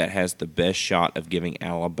that has the best shot of giving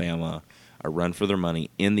Alabama a run for their money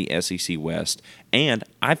in the SEC West. And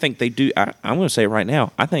I think they do. I'm going to say it right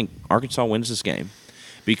now. I think Arkansas wins this game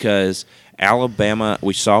because Alabama,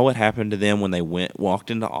 we saw what happened to them when they walked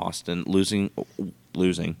into Austin,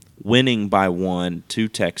 winning by 1 to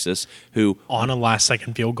Texas, who on a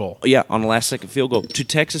last-second field goal. Yeah, on a last-second field goal to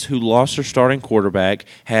Texas, who lost their starting quarterback,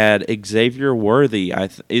 had Xavier Worthy.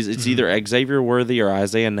 It's either Xavier Worthy or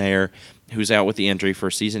Isaiah Nair, who's out with the injury for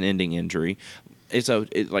a season-ending injury.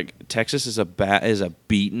 Texas was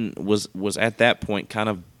at that point kind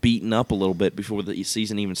of beaten up a little bit before the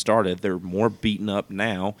season even started. They're more beaten up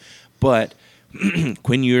now, but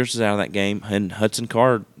Quinn Ewers is out of that game, and Hudson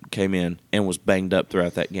Card came in and was banged up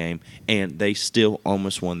throughout that game, and they still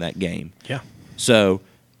almost won that game. Yeah. So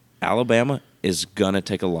Alabama is gonna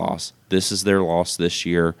take a loss. This is their loss this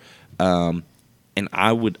year, and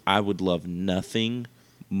I would love nothing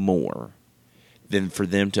more than for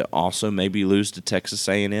them to also maybe lose to Texas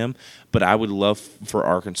A&M, but I would love for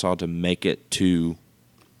Arkansas to make it to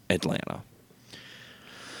Atlanta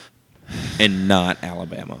and not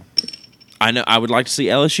Alabama. I know I would like to see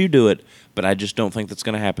LSU do it, but I just don't think that's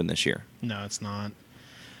going to happen this year. No, it's not.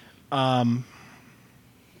 I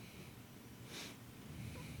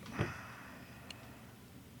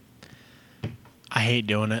hate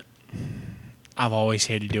doing it. I've always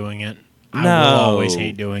hated doing it. I will always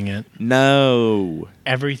hate doing it. No.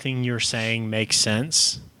 Everything you're saying makes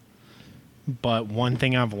sense. But one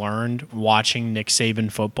thing I've learned watching Nick Saban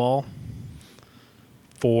football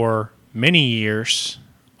for many years,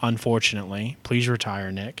 unfortunately, please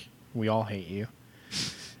retire, Nick. We all hate you.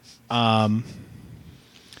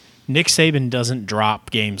 Nick Saban doesn't drop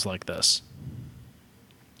games like this.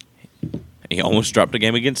 He almost dropped a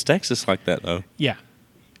game against Texas like that, though. Yeah.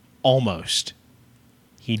 Almost.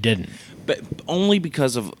 He didn't. But only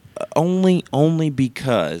because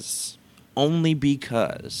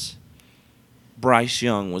Bryce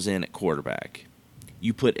Young was in at quarterback.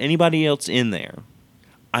 You put anybody else in there,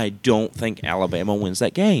 I don't think Alabama wins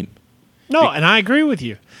that game. No, and I agree with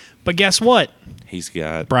you. But guess what? He's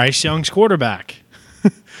got Bryce Young's quarterback.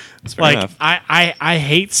 That's fair enough. I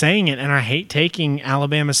hate saying it, and I hate taking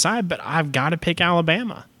Alabama's side, but I've got to pick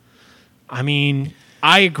Alabama. I mean,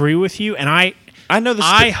 I agree with you, and I know this.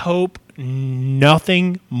 I hope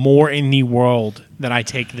nothing more in the world that I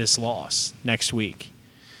take this loss next week.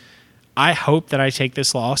 I hope that I take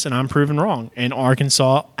this loss and I'm proven wrong, and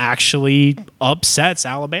Arkansas actually upsets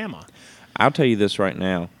Alabama. I'll tell you this right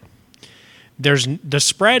now. The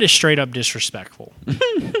spread is straight up disrespectful.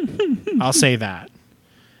 I'll say that.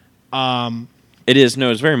 It is.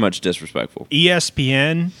 No, it's very much disrespectful.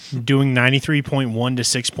 ESPN doing 93.1 to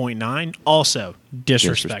 6.9, also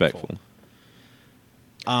disrespectful.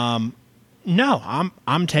 No,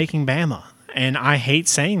 I'm taking Bama, and I hate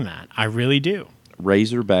saying that. I really do.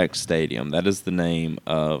 Razorback Stadium. That is the name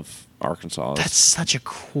of Arkansas. That's such a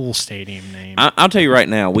cool stadium name. I'll tell you right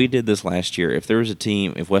now, we did this last year. If there was a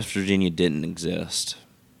team, if West Virginia didn't exist,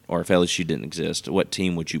 or if LSU didn't exist, what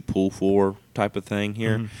team would you pull for type of thing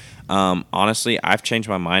here? Mm-hmm. Honestly, I've changed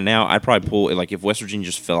my mind now. I'd probably pull, like, if West Virginia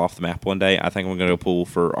just fell off the map one day, I think I'm going to go pull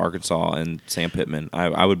for Arkansas and Sam Pittman.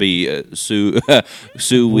 I would be Woo Pig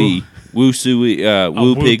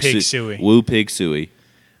Suey.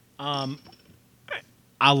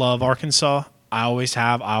 I love Arkansas. I always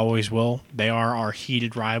have. I always will. They are our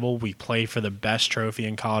heated rival. We play for the best trophy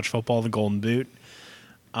in college football, the Golden Boot.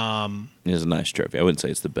 It's a nice trophy. I wouldn't say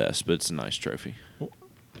it's the best, but it's a nice trophy.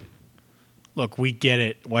 Look, we get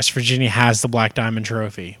it. West Virginia has the Black Diamond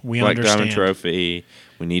Trophy. We understand. Black Diamond Trophy.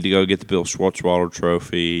 We need to go get the Bill Schwartzwalder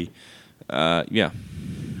Trophy. Yeah.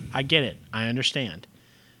 I get it. I understand.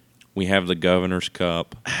 We have the Governor's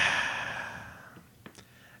Cup.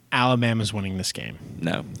 Alabama's winning this game.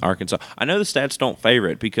 No, Arkansas. I know the stats don't favor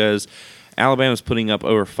it because Alabama's putting up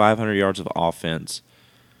over 500 yards of offense.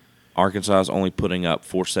 Arkansas is only putting up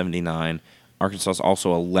 479. Arkansas is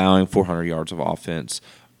also allowing 400 yards of offense.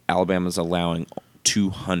 Alabama's allowing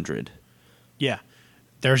 200. Yeah.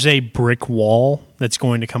 There's a brick wall that's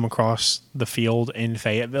going to come across the field in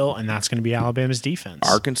Fayetteville, and that's going to be Alabama's defense.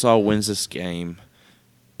 Arkansas wins this game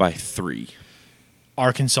by 3.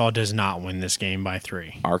 Arkansas does not win this game by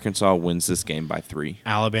 3. Arkansas wins this game by 3.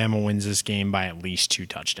 Alabama wins this game by at least 2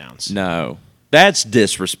 touchdowns. No. That's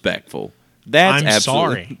disrespectful. That's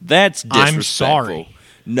sorry. That's disrespectful. I'm sorry.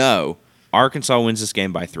 No. Arkansas wins this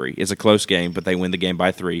game by 3. It's a close game, but they win the game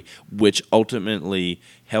by 3, which ultimately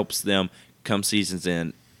helps them come seasons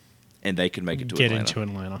in, and they can make it to Atlanta. Get into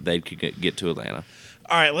Atlanta. They could get to Atlanta.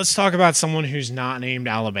 All right, let's talk about someone who's not named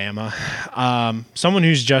Alabama. Someone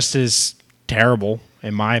who's just as terrible,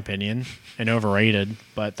 in my opinion, and overrated,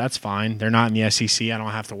 but that's fine. They're not in the SEC. I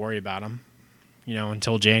don't have to worry about them,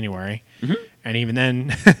 until January. Mm-hmm. And even then,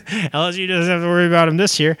 LSU doesn't have to worry about them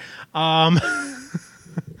this year.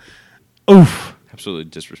 Oof. Absolutely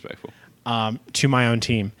disrespectful. To my own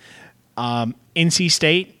team. NC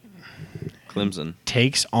State. Clemson.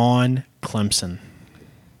 Takes on Clemson.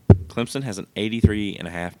 Clemson has an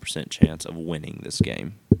 83.5% chance of winning this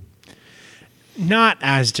game. Not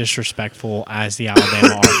as disrespectful as the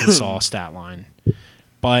Alabama-Arkansas stat line.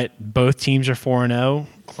 But both teams are 4-0.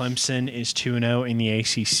 Clemson is 2-0 in the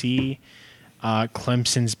ACC.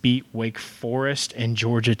 Clemson's beat Wake Forest and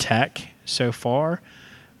Georgia Tech so far.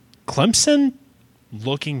 Clemson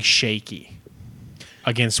looking shaky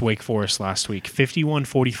against Wake Forest last week.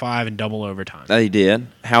 51-45 in double overtime. They did.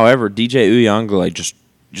 However, DJ Uyunglele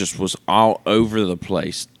just was all over the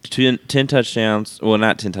place. 10 touchdowns. Well,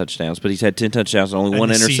 not 10 touchdowns, but he's had 10 touchdowns and only one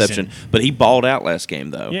interception. Season. But he balled out last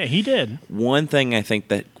game, though. Yeah, he did. One thing I think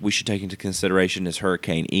that we should take into consideration is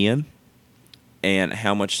Hurricane Ian and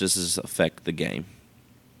how much does this affect the game.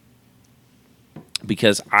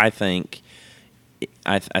 Because I think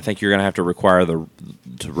you're going to have to require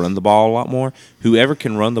to run the ball a lot more. Whoever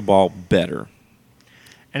can run the ball better,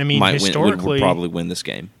 and I mean, historically, would probably win this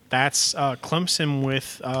game. That's Clemson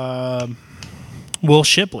with Will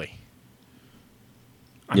Shipley.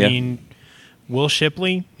 I mean, Will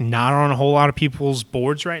Shipley, not on a whole lot of people's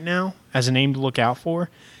boards right now as a name to look out for.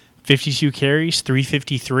 52 carries,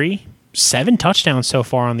 353, 7 touchdowns so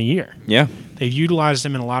far on the year. Yeah. They've utilized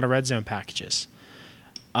him in a lot of red zone packages.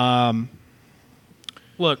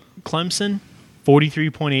 Look, Clemson,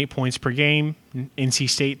 43.8 points per game. NC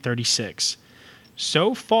State, 36.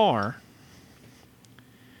 So far,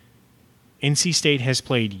 NC State has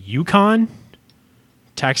played UConn,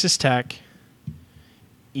 Texas Tech,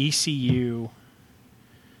 ECU,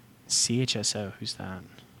 CHSO. Who's that?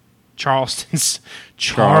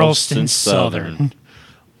 Charleston Southern.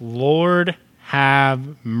 Lord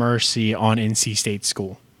have mercy on NC State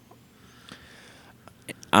school.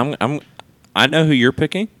 I know who you're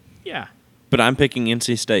picking. Yeah. But I'm picking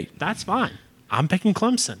NC State. That's fine. I'm picking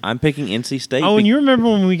Clemson. I'm picking NC State. Oh, and you remember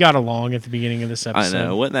when we got along at the beginning of this episode? I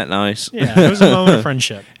know. Wasn't that nice? Yeah, it was a moment of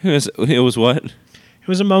friendship. It was what? It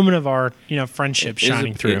was a moment of our, friendship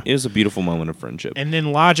shining through. It was a beautiful moment of friendship. And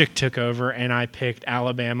then logic took over, and I picked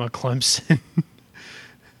Alabama, Clemson.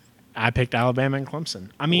 I picked Alabama and Clemson.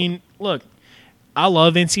 I mean, look, I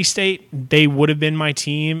love NC State. They would have been my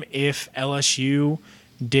team if LSU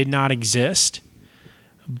did not exist.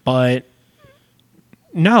 But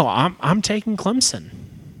no, I'm taking Clemson.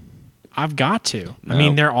 I've got to. No. I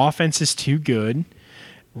mean, their offense is too good.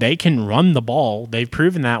 They can run the ball. They've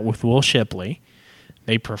proven that with Will Shipley.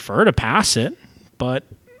 They prefer to pass it, but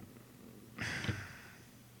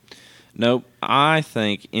Nope. I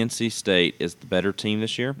think NC State is the better team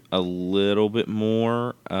this year. A little bit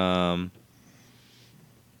more, I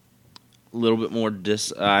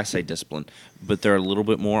say discipline, but they're a little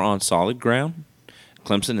bit more on solid ground.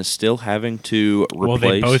 Clemson is still having to replace. Well,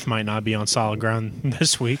 they both might not be on solid ground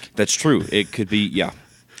this week. That's true. It could be, yeah.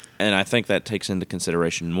 And I think that takes into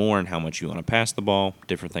consideration more and how much you want to pass the ball,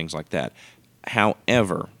 different things like that.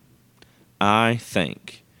 However, I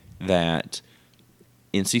think that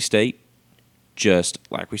NC State, just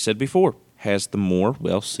like we said before, has the more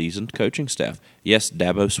well-seasoned coaching staff. Yes,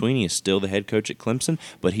 Dabo Swinney is still the head coach at Clemson,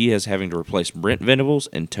 but he is having to replace Brent Venables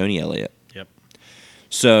and Tony Elliott. Yep.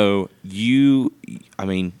 So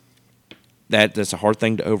that's a hard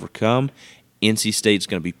thing to overcome. NC State's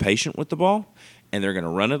going to be patient with the ball, and they're going to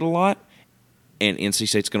run it a lot, and NC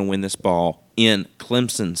State's going to win this ball in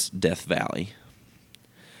Clemson's Death Valley.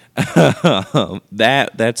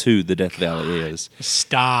 That's who the Death Valley is.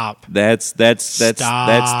 Stop. That's the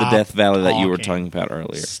Death Valley that you were talking about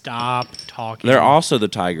earlier. Stop talking. They're also the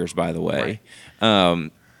Tigers, by the way.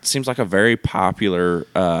 Right. Seems like a very popular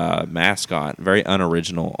mascot, very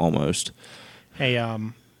unoriginal almost. Hey,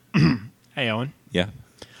 hey, Owen. Yeah.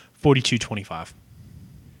 42-25.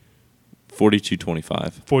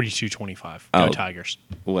 42-25. 42-25. Go Tigers.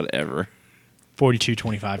 Whatever.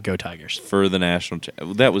 42-25. Go Tigers. For the national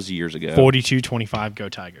that was years ago. 42-25. Go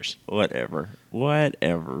Tigers. Whatever.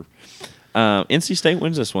 NC State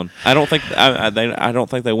wins this one. I don't think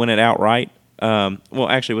they win it outright. Well,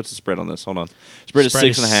 actually, what's the spread on this? Hold on. Spread is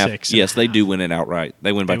 6.5. Yes, they do win it outright.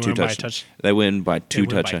 They win by two touchdowns. They win by two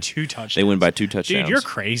touchdowns. They win by two touchdowns. Dude, you're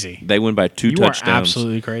crazy. They win by two touchdowns. You are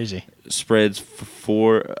absolutely crazy. Spreads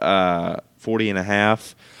for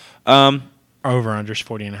 40.5. Over-under's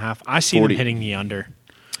 40.5. I see them hitting the under.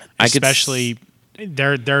 Especially,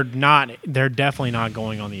 they're definitely not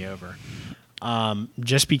going on the over.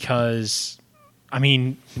 Just because,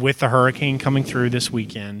 with the hurricane coming through this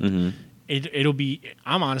weekend, mm-hmm. It'll be.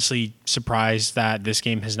 I'm honestly surprised that this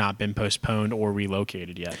game has not been postponed or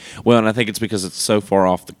relocated yet. Well, and I think it's because it's so far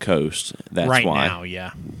off the coast. That's right why. Now,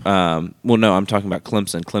 yeah. Well, no, I'm talking about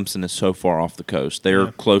Clemson. Clemson is so far off the coast.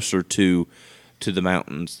 They're closer to the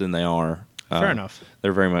mountains than they are. Fair enough.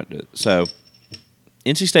 They're very much so.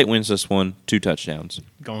 NC State wins this one, 2 touchdowns.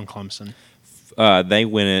 Going Clemson. They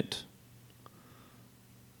win it.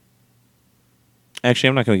 Actually,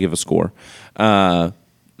 I'm not going to give a score.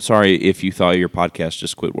 Sorry if you thought your podcast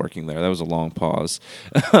just quit working there. That was a long pause.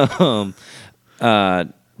 But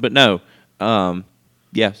no.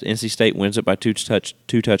 Yes, NC State wins it by two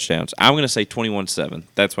touchdowns. I'm going to say 21-7.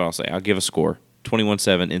 That's what I'll say. I'll give a score.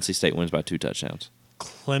 21-7, NC State wins by 2 touchdowns.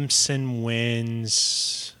 Clemson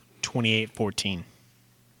wins 28-14.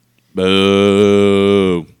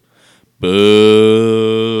 Boo.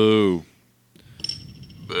 Boo.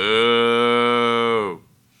 Boo.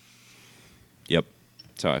 Yep.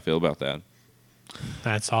 That's how I feel about that.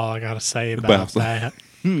 That's all I got to say about that.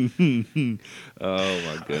 Oh,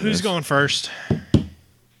 my goodness. Who's going first?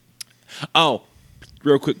 Oh,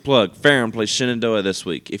 real quick plug. Ferrum plays Shenandoah this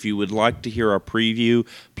week. If you would like to hear our preview,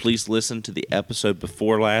 please listen to the episode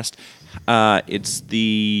before last. It's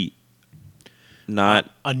the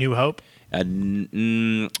not A New Hope.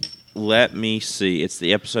 Let me see. It's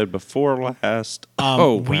the episode before last.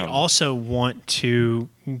 We also want to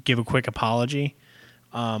give a quick apology.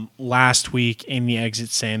 Last week in the Exit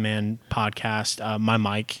Sandman podcast, my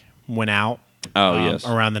mic went out. Yes.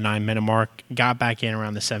 Around the 9-minute mark. Got back in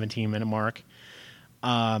around the 17-minute mark.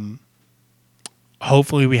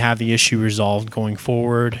 Hopefully we have the issue resolved going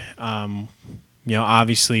forward.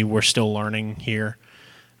 Obviously we're still learning here,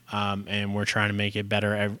 and we're trying to make it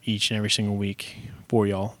better each and every single week for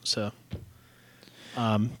y'all. So,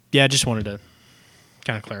 just wanted to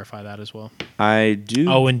kind of clarify that as well. I do.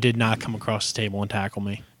 Owen did not come across the table and tackle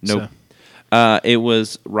me. Nope. So. It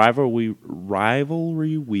was rivalry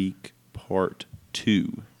week part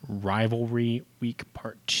 2. Rivalry Week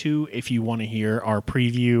Part 2, if you want to hear our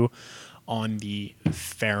preview on the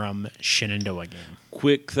Ferrum Shenandoah game.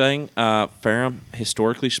 Quick thing, Ferrum,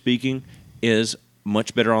 historically speaking, is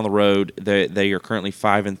much better on the road. They are currently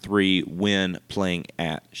 5-3 when playing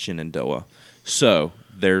at Shenandoah. So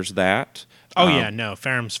there's that.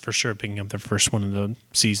 Ferrum's for sure picking up their first one of the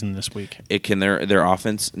season this week. Their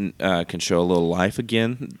offense can show a little life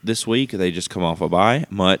again this week. They just come off a bye,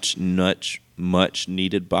 much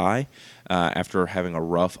needed bye after having a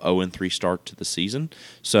rough 0-3 start to the season.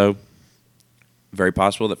 So very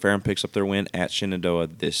possible that Ferrum picks up their win at Shenandoah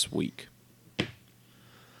this week.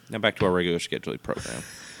 Now back to our regular scheduled program.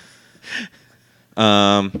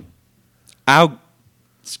 I'll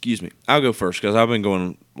go first because I've been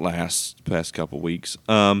going past couple weeks.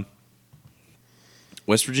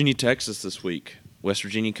 West Virginia, Texas this week. West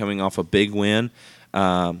Virginia coming off a big win,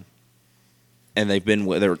 and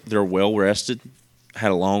they're well rested.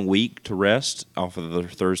 Had a long week to rest off of their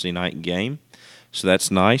Thursday night game, so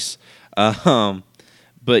that's nice. But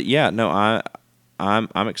yeah, no,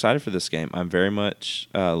 I'm excited for this game. I'm very much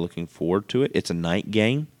looking forward to it. It's a night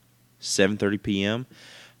game, 7:30 p.m.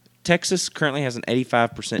 Texas currently has an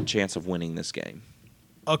 85% chance of winning this game.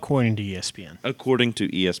 According to ESPN. According to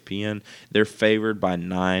ESPN, they're favored by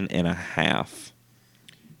 9.5.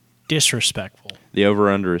 Disrespectful. The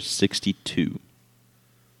over-under is 62.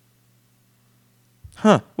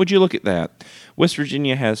 Huh, would you look at that? West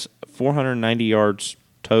Virginia has 490 yards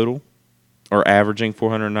total, or averaging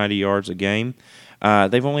 490 yards a game.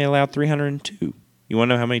 They've only allowed 302. You want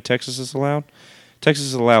to know how many Texas has allowed? Texas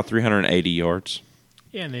has allowed 380 yards.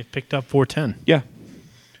 Yeah, and they've picked up 410. Yeah.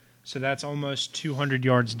 So that's almost 200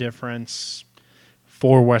 yards difference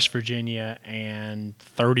for West Virginia and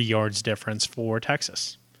 30 yards difference for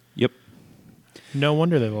Texas. Yep. No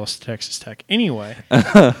wonder they lost to Texas Tech. Anyway.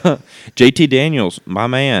 JT Daniels, my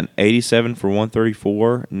man, 87 for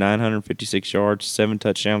 134, 956 yards, 7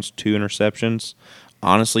 touchdowns, 2 interceptions.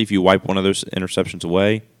 Honestly, if you wipe one of those interceptions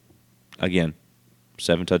away, again,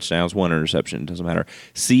 7 touchdowns, 1 interception. Doesn't matter.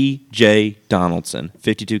 C.J. Donaldson,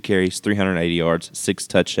 52 carries, 380 yards, 6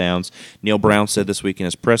 touchdowns. Neil Brown said this week in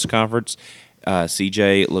his press conference,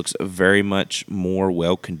 C.J. looks very much more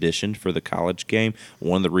well-conditioned for the college game.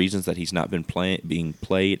 One of the reasons that he's not been being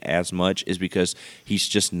played as much is because he's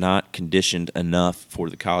just not conditioned enough for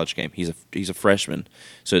the college game. He's a freshman,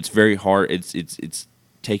 so it's very hard. It's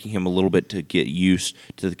taking him a little bit to get used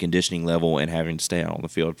to the conditioning level and having to stay out on the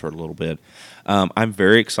field for a little bit. I'm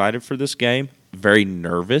very excited for this game, very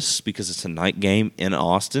nervous because it's a night game in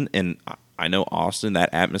Austin, and I know Austin,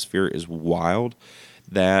 that atmosphere is wild.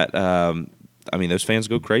 That those fans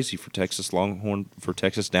go crazy for Texas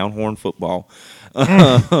Downhorn football.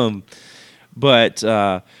 But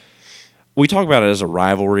we talk about it as a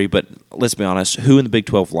rivalry, but let's be honest, who in the Big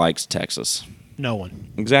 12 likes Texas? No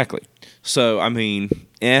one. Exactly. So,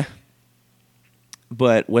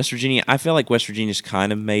 But West Virginia, I feel like West Virginia's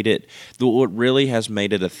kind of made it. What really has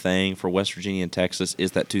made it a thing for West Virginia and Texas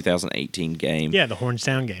is that 2018 game. Yeah, the Horns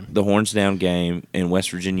Down game. The Horns Down game, and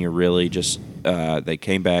West Virginia really just they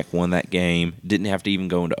came back, won that game, didn't have to even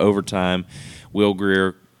go into overtime. Will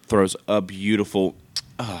Greer throws a beautiful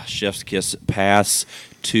chef's kiss pass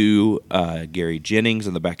to Gary Jennings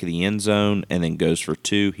in the back of the end zone, and then goes for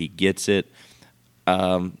 2. He gets it,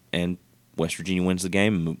 and West Virginia wins the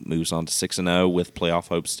game and moves on to 6-0 with playoff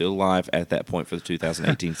hopes still alive at that point for the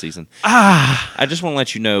 2018 season. I just want to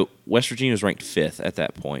let you know, West Virginia was ranked 5th at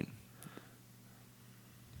that point.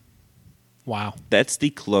 Wow. That's the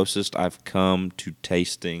closest I've come to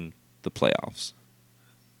tasting the playoffs.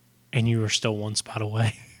 And you were still 1 spot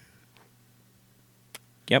away.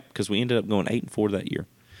 Yep, because we ended up going 8-4 that year.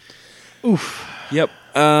 Oof. Yep.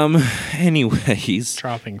 Anyways.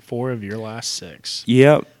 Dropping 4 of your last 6.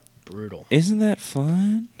 Yep. Brutal. Isn't that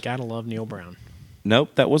fun? Gotta love Neil Brown.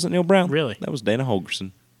 Nope, that wasn't Neil Brown. Really? That was Dana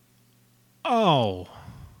Holgerson. Oh.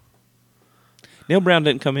 Neil Brown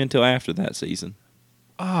didn't come in until after that season.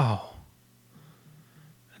 Oh.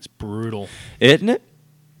 That's brutal. Isn't it?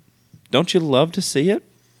 Don't you love to see it?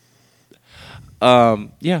 Yeah.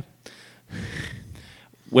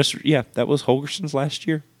 That was Holgerson's last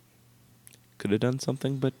year. Could have done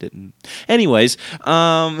something, but didn't. Anyways,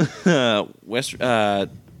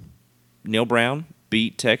 Neil Brown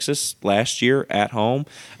beat Texas last year at home.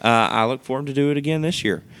 I look for him to do it again this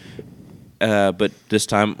year, but this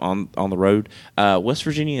time on the road. West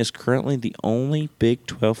Virginia is currently the only Big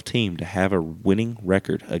 12 team to have a winning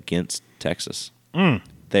record against Texas.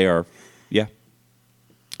 They are, yeah.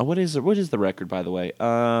 What is the record, by the way?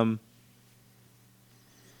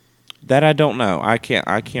 That I don't know. I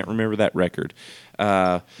can't remember that record.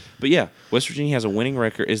 But yeah, West Virginia has a winning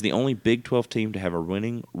record. Is the only Big 12 team to have a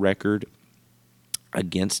winning record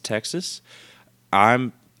against Texas.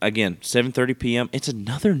 Again, 7:30 p.m. It's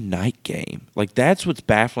another night game. Like, that's what's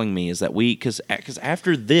baffling me is that because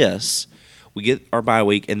after this we get our bye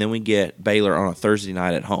week and then we get Baylor on a Thursday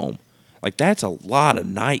night at home. Like, that's a lot of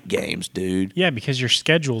night games, dude. Yeah, because your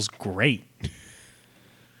schedule's great.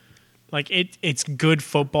 Like, it's good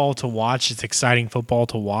football to watch. It's exciting football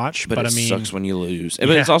to watch. But it sucks when you lose. But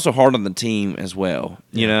it's also hard on the team as well,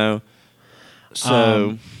 you know?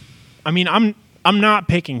 So. I'm not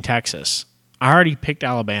picking Texas. I already picked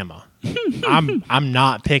Alabama. I'm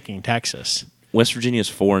not picking Texas. West Virginia is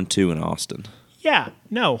 4-2 in Austin. Yeah,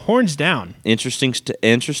 no, horns down. Interesting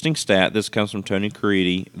stat. This comes from Tony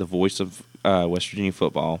Caridi, the voice of West Virginia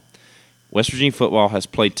football. West Virginia football has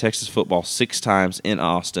played Texas football 6 times in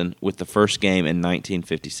Austin, with the first game in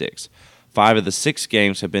 1956. 5 of the 6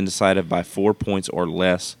 games have been decided by 4 points or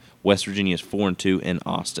less. West Virginia is 4-2 in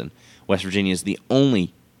Austin. West Virginia is the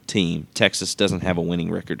only team Texas doesn't have a winning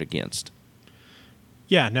record against.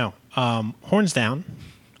 Yeah, no. Horns down.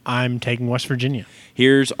 I'm taking West Virginia.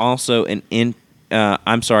 Here's also it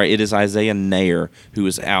is Isaiah Nair who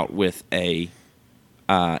is out with a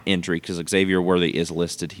injury because Xavier Worthy is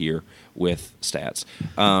listed here with stats.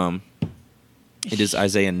 It is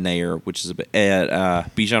Isaiah Nair, which is a bit.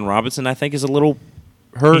 Bijan Robinson, I think, is a little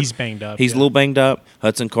hurt. He's banged up. He's a little banged up.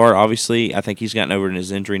 Hudson Card, obviously, I think he's gotten over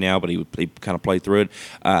his injury now, but he kind of played through it.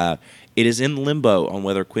 It is in limbo on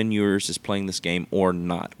whether Quinn Ewers is playing this game or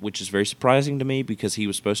not, which is very surprising to me because he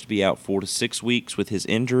was supposed to be out 4 to 6 weeks with his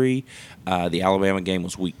injury. The Alabama game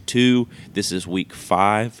was week 2. This is week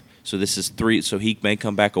 5. So this is 3. So he may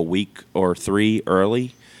come back a week or 3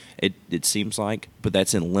 early, it seems like, but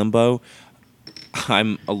that's in limbo.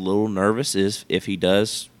 I'm a little nervous if he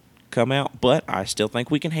does come out, but I still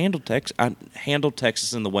think we can handle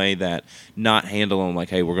Texas in the way that not handle them like,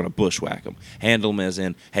 hey, we're going to bushwhack them. Handle them as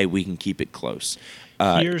in, hey, we can keep it close.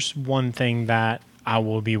 Here's one thing that I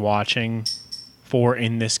will be watching for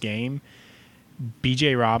in this game.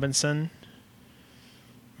 B.J. Robinson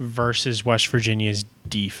versus West Virginia's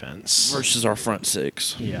defense. Versus our front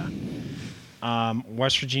 6. Yeah.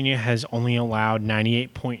 West Virginia has only allowed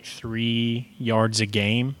 98.3 yards a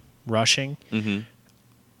game rushing. Mm-hmm.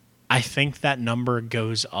 I think that number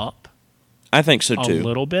goes up. I think so too. A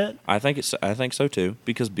little bit. I think so too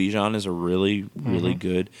because Bijan is a really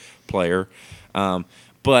good player.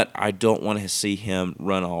 But I don't want to see him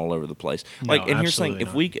run all over the place. No, and here's the thing: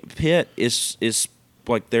 if Pitt is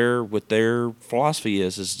like their philosophy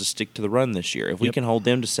is to stick to the run this year. If we can hold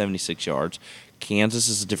them to 76 yards. Kansas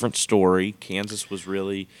is a different story. Kansas was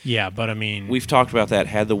really but I mean we've talked about that.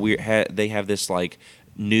 They have this like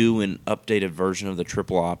new and updated version of the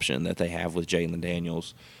triple option that they have with Jalen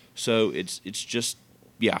Daniels. So it's just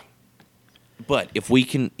But if we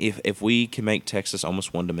can make Texas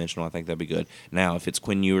almost one dimensional, I think that'd be good. Now if it's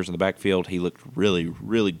Quinn Ewers in the backfield, he looked really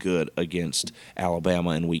really good against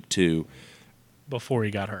Alabama in week 2 before he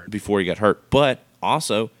got hurt. But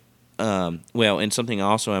also. And something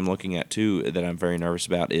also I'm looking at too that I'm very nervous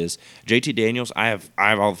about is JT Daniels. I have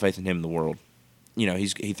all the faith in him in the world. You know,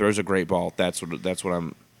 he throws a great ball. That's what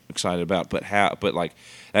I'm excited about. But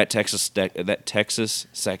that Texas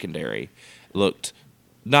secondary looked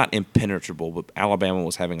not impenetrable, but Alabama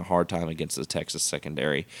was having a hard time against the Texas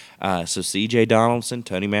secondary. So C.J. Donaldson,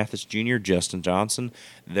 Tony Mathis Jr., Justin Johnson,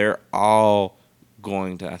 they're all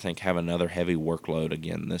going to, I think, have another heavy workload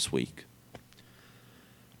again this week.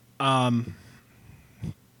 Owen,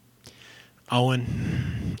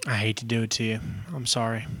 I hate to do it to you. I'm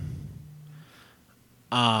sorry.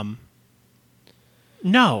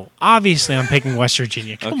 No, obviously I'm picking West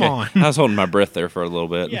Virginia. Come on. I was holding my breath there for a little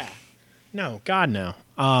bit. Yeah. No, God, no.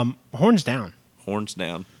 Horns down. Horns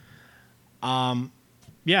down.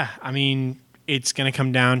 Yeah, I mean, it's going to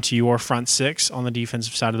come down to your front 6 on the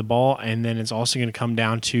defensive side of the ball, and then it's also going to come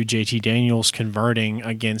down to JT Daniels converting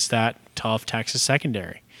against that tough Texas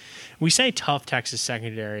secondary. We say tough Texas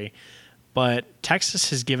secondary, but Texas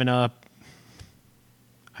has given up,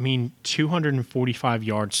 245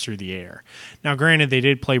 yards through the air. Now, granted, they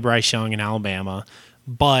did play Bryce Young in Alabama,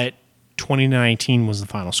 but 2019 was the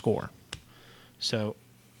final score. So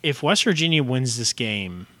if West Virginia wins this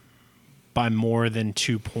game by more than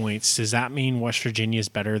 2 points, does that mean West Virginia is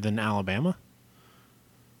better than Alabama?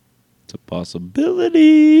 It's a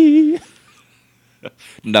possibility.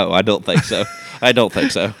 No, I don't think so.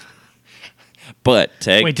 But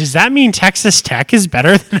wait, does that mean Texas Tech is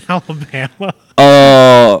better than Alabama?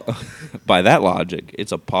 By that logic,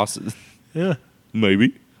 it's a possibility. Yeah.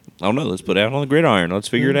 Maybe. I don't know. Let's put it out on the gridiron. Let's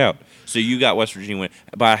figure it out. So you got West Virginia win.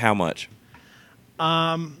 By how much?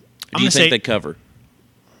 Do you think they cover?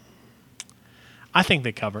 I think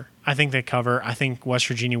they cover. I think West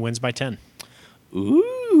Virginia wins by 10.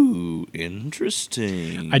 Ooh,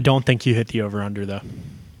 interesting. I don't think you hit the over-under, though.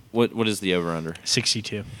 What is the over-under?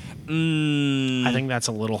 62. I think that's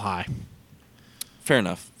a little high. Fair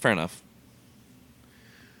enough.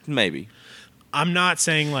 Maybe. I'm not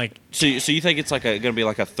saying like... So you think it's going to be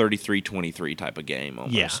like a 33-23 type of game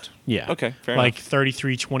almost? Yeah. Okay, fair enough. Like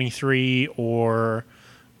 33-23 or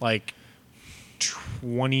like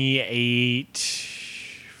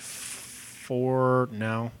 28-4...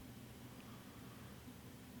 No.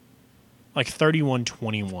 Like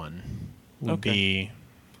 31-21 would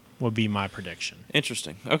be my prediction.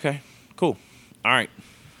 Interesting. Okay, cool. All right.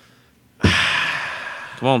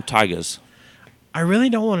 Come on, Tigers. I really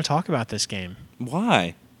don't want to talk about this game.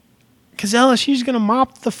 Why? Because LSU's going to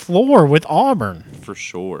mop the floor with Auburn. For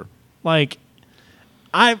sure. Like,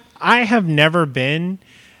 I have never been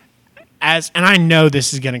and I know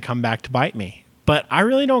this is going to come back to bite me, but I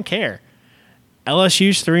really don't care.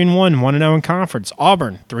 LSU's 3-1, 1-0 in conference.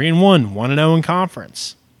 Auburn 3-1, 1-0 in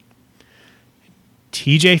conference.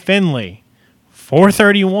 TJ Finley,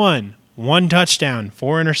 431, 1 touchdown,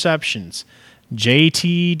 4 interceptions.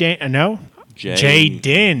 Jaden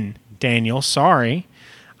Daniel, sorry.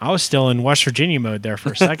 I was still in West Virginia mode there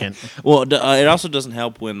for a second. Well, it also doesn't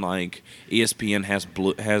help when like ESPN has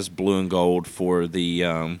blue and gold for the.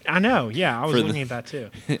 I know, yeah, I was looking at that too.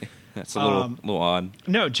 That's a little odd.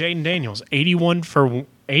 No, Jaden Daniels, 81 for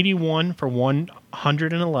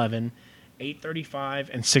 111, 835,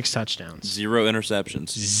 and 6 touchdowns. 0 interceptions.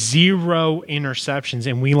 0 interceptions,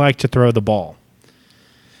 and we like to throw the ball.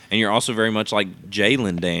 And you're also very much like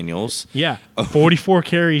Jalen Daniels. Yeah, 44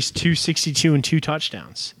 carries, 262, and 2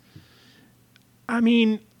 touchdowns. I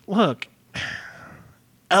mean, look,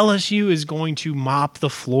 LSU is going to mop the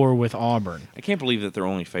floor with Auburn. I can't believe that they're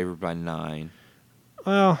only favored by 9.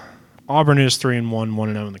 Well, Auburn is 3-1,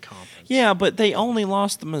 1-0 in the conference. Yeah, but they only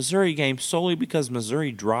lost the Missouri game solely because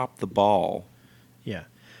Missouri dropped the ball. Yeah,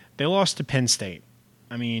 they lost to Penn State.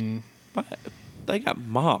 I mean, but they got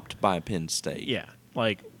mopped by Penn State. Yeah,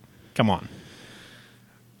 like, come on.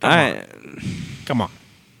 Come on.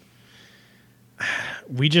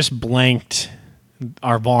 We just blanked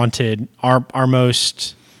our vaunted, our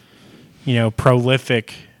most,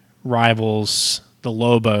 prolific rivals, the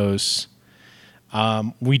Lobos.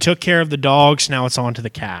 We took care of the dogs. Now it's on to the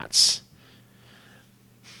cats.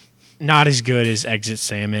 Not as good as Exit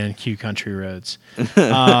Salmon and Q Country Roads.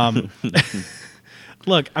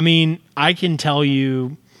 Look, I mean, I can tell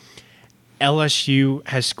you LSU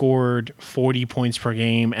has scored 40 points per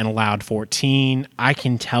game and allowed 14. I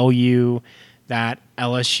can tell you that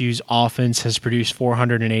LSU's offense has produced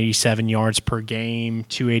 487 yards per game,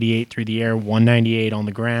 288 through the air, 198 on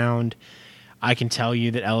the ground. I can tell you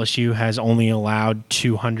that LSU has only allowed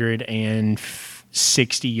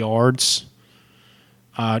 260 yards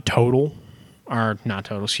per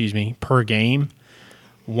game,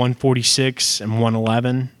 146 and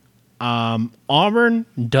 111. Auburn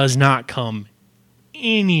does not come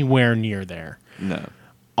anywhere near there. No.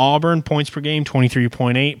 Auburn points per game,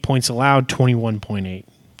 23.8. Points allowed, 21.8.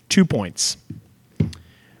 2 points.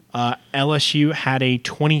 LSU had a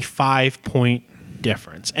 25-point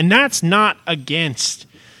difference. And that's not against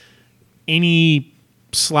any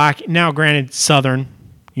slack. Now, granted, Southern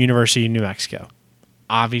University of New Mexico.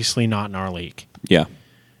 Obviously not in our league. Yeah.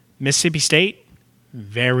 Mississippi State,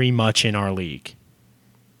 very much in our league.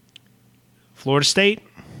 Florida State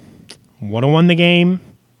would have won the game.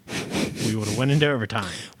 We would have went into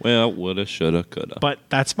overtime. Well, woulda, shoulda, coulda. But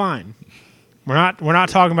that's fine. We're not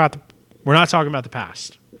talking about the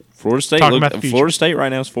past. Florida State Florida State right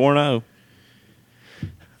now is 4-0.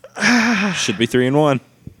 Should be 3-1.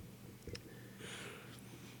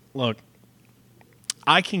 Look,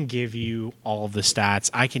 I can give you all of the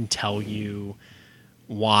stats. I can tell you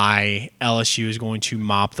why LSU is going to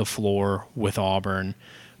mop the floor with Auburn.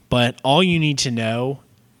 But all you need to know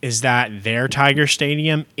is that their Tiger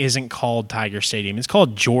Stadium isn't called Tiger Stadium. It's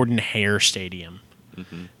called Jordan Hare Stadium.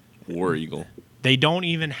 Mm-hmm. War Eagle. They don't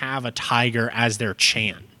even have a tiger as their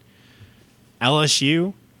chant.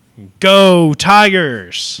 LSU, go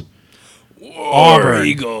Tigers! War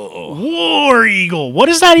Eagle. War Eagle. What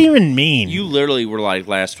does that even mean? You literally were like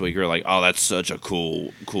last week. You were like, "Oh, that's such a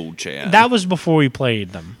cool chant." That was before we played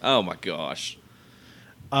them. Oh my gosh.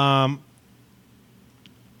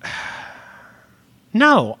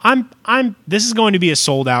 No, this is going to be a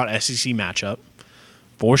sold out SEC matchup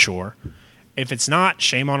for sure. If it's not,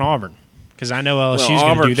 shame on Auburn, because I know LSU's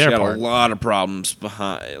going to do their part. Auburn's got a lot of problems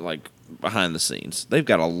behind the scenes. They've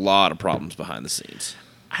got a lot of problems behind the scenes.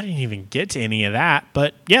 I didn't even get to any of that,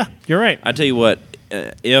 but yeah, you're right. I tell you what,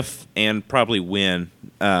 if and probably when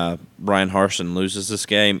Brian Harsin loses this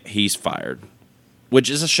game, he's fired, which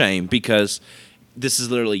is a shame because this is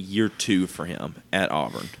literally year 2 for him at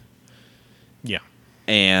Auburn. Yeah.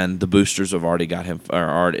 And the boosters have already got him.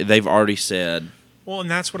 They've already said. Well,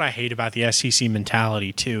 and that's what I hate about the SEC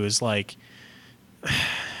mentality too. Is like,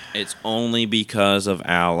 it's only because of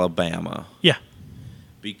Alabama. Yeah.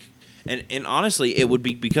 And honestly, it would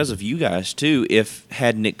be because of you guys too.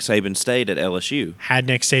 Had Nick Saban stayed at LSU. Had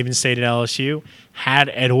Nick Saban stayed at LSU. Had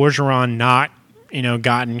Ed Orgeron not,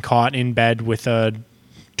 gotten caught in bed with a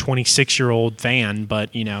 26-year-old fan. But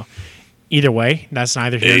either way, that's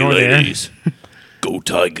neither here nor ladies. There. Go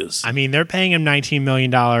Tigers. I mean, they're paying him $19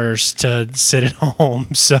 million to sit at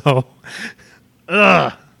home, so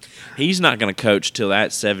Ugh. He's not going to coach till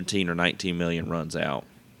that 17 or 19 million runs out.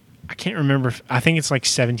 I can't remember. I think it's like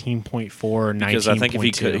 17.4 or 19.2. Because I think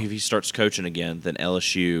if he starts coaching again, then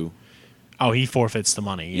LSU. Oh, he forfeits the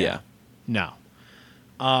money. Yeah. No.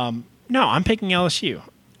 No, I'm picking LSU.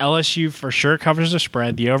 LSU for sure covers the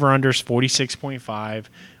spread. The over-under is 46.5.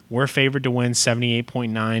 We're favored to win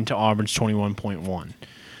 78.9 to Auburn's 21.1.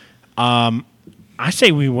 I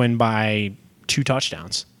say we win by 2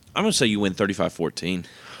 touchdowns. I'm going to say you win 35-14.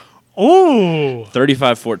 Ooh.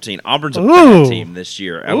 35-14. Auburn's a bad team this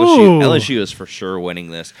year. LSU is for sure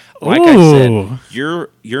winning this. Like I said,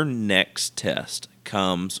 your next test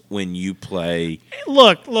comes when you play Tennessee.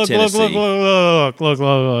 Look.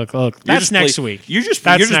 That's next week. You're just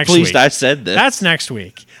pleased I said this. That's next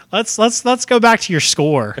week. Let's go back to your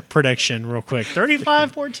score prediction real quick.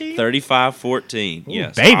 35-14? 35-14.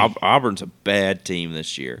 Yes. Baby. Auburn's a bad team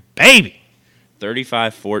this year. Baby.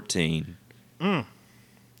 35-14.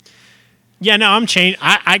 Yeah, no, I'm changing.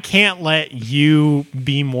 I can't let you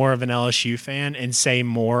be more of an LSU fan and say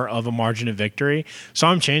more of a margin of victory. So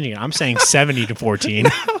I'm changing it. I'm saying 70-14.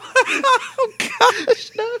 Oh gosh,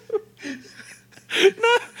 no.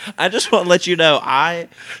 No. I just want to let you know.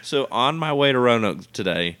 So on my way to Roanoke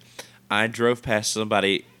today, I drove past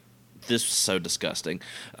somebody. This was so disgusting.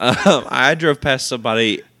 I drove past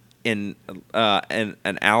somebody in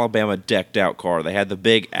an Alabama decked out car. They had the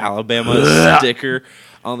big Alabama sticker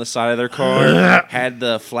on the side of their car, had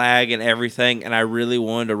the flag and everything, and I really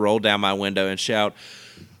wanted to roll down my window and shout,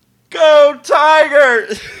 "Go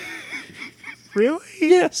Tigers!" Really?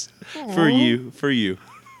 Yes. Aww. For you.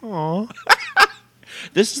 Aw.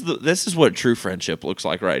 This is what true friendship looks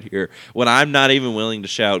like right here. When I'm not even willing to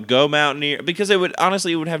shout, "Go Mountaineer," because it would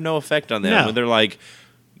have no effect on them. No. When they're like,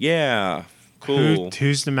 "Yeah, cool."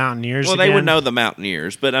 Who's the Mountaineers? Well, again? they would know the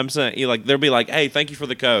Mountaineers, but I'm saying they'll be like, "Hey, thank you for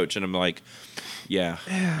the coach," and I'm like, "Yeah,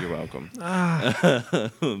 you're welcome."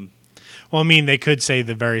 Well, I mean, they could say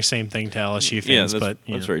the very same thing to LSU fans, but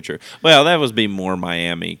that's very true. Well, that would be more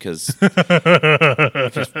Miami because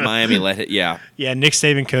Miami let it. Yeah, yeah. Nick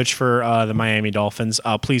Saban coached for the Miami Dolphins.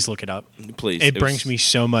 Please look it up. Please, it brings me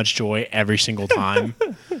so much joy every single time.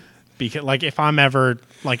 Because, like, if I'm ever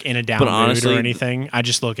like in a down mood or anything, I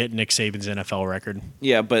just look at Nick Saban's NFL record.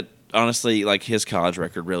 Yeah, but honestly, like his college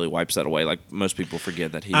record really wipes that away. Like most people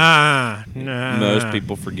forget that he. Most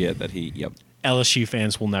people forget that he. Yep. LSU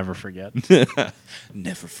fans will never forget.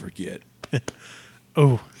 Never forget.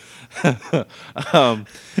 Oh.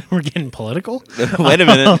 We're getting political? Wait a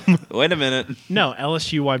minute. No,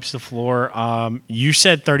 LSU wipes the floor. You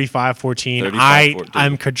said 35-14.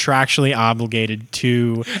 I'm contractually obligated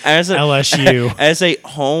to LSU. As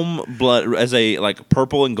a like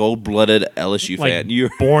purple and gold blooded LSU fan.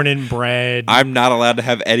 You're born and bred. I'm not allowed to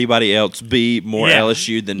have anybody else be more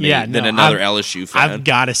LSU than me than another LSU fan. I've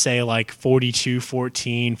got to say like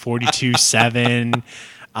 42-14, 42-7.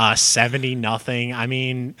 70-0. I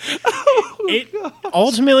mean,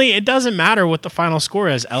 ultimately it doesn't matter what the final score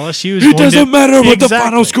is. LSU is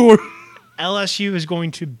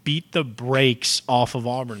going to beat the brakes off of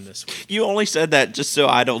Auburn this week. You only said that just so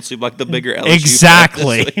I don't seem like the bigger LSU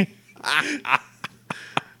exactly.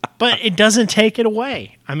 But it doesn't take it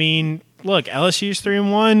away. I mean, look, LSU's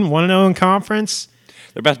 3-1, 1-0 in conference.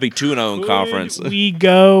 They're about to be 2-0 in conference.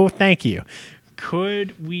 Thank you.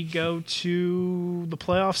 Could we go to the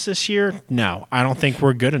playoffs this year? No, I don't think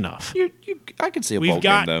we're good enough. I can see a bowl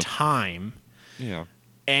game, though. We've got time. Yeah.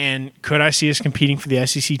 And could I see us competing for the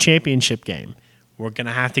SEC championship game? We're going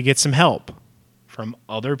to have to get some help from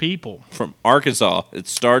other people. From Arkansas. It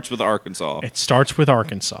starts with Arkansas. It's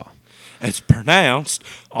pronounced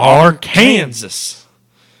Arkansas.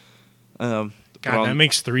 God, that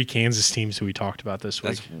makes 3 Kansas teams who we talked about this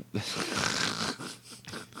week.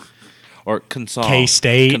 Or Arkansas.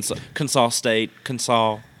 K-State.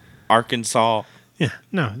 Arkansas. Yeah,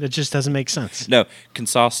 no, that just doesn't make sense. No,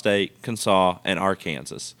 Arkansas State, Arkansas, and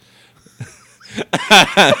Arkansas.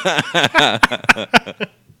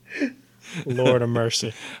 Lord of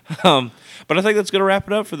mercy. But I think that's going to wrap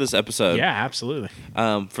it up for this episode. Yeah, absolutely.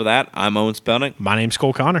 For that, I'm Owen Spelnick. My name's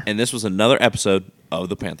Cole Connor. And this was another episode of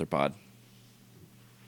the PantherPod.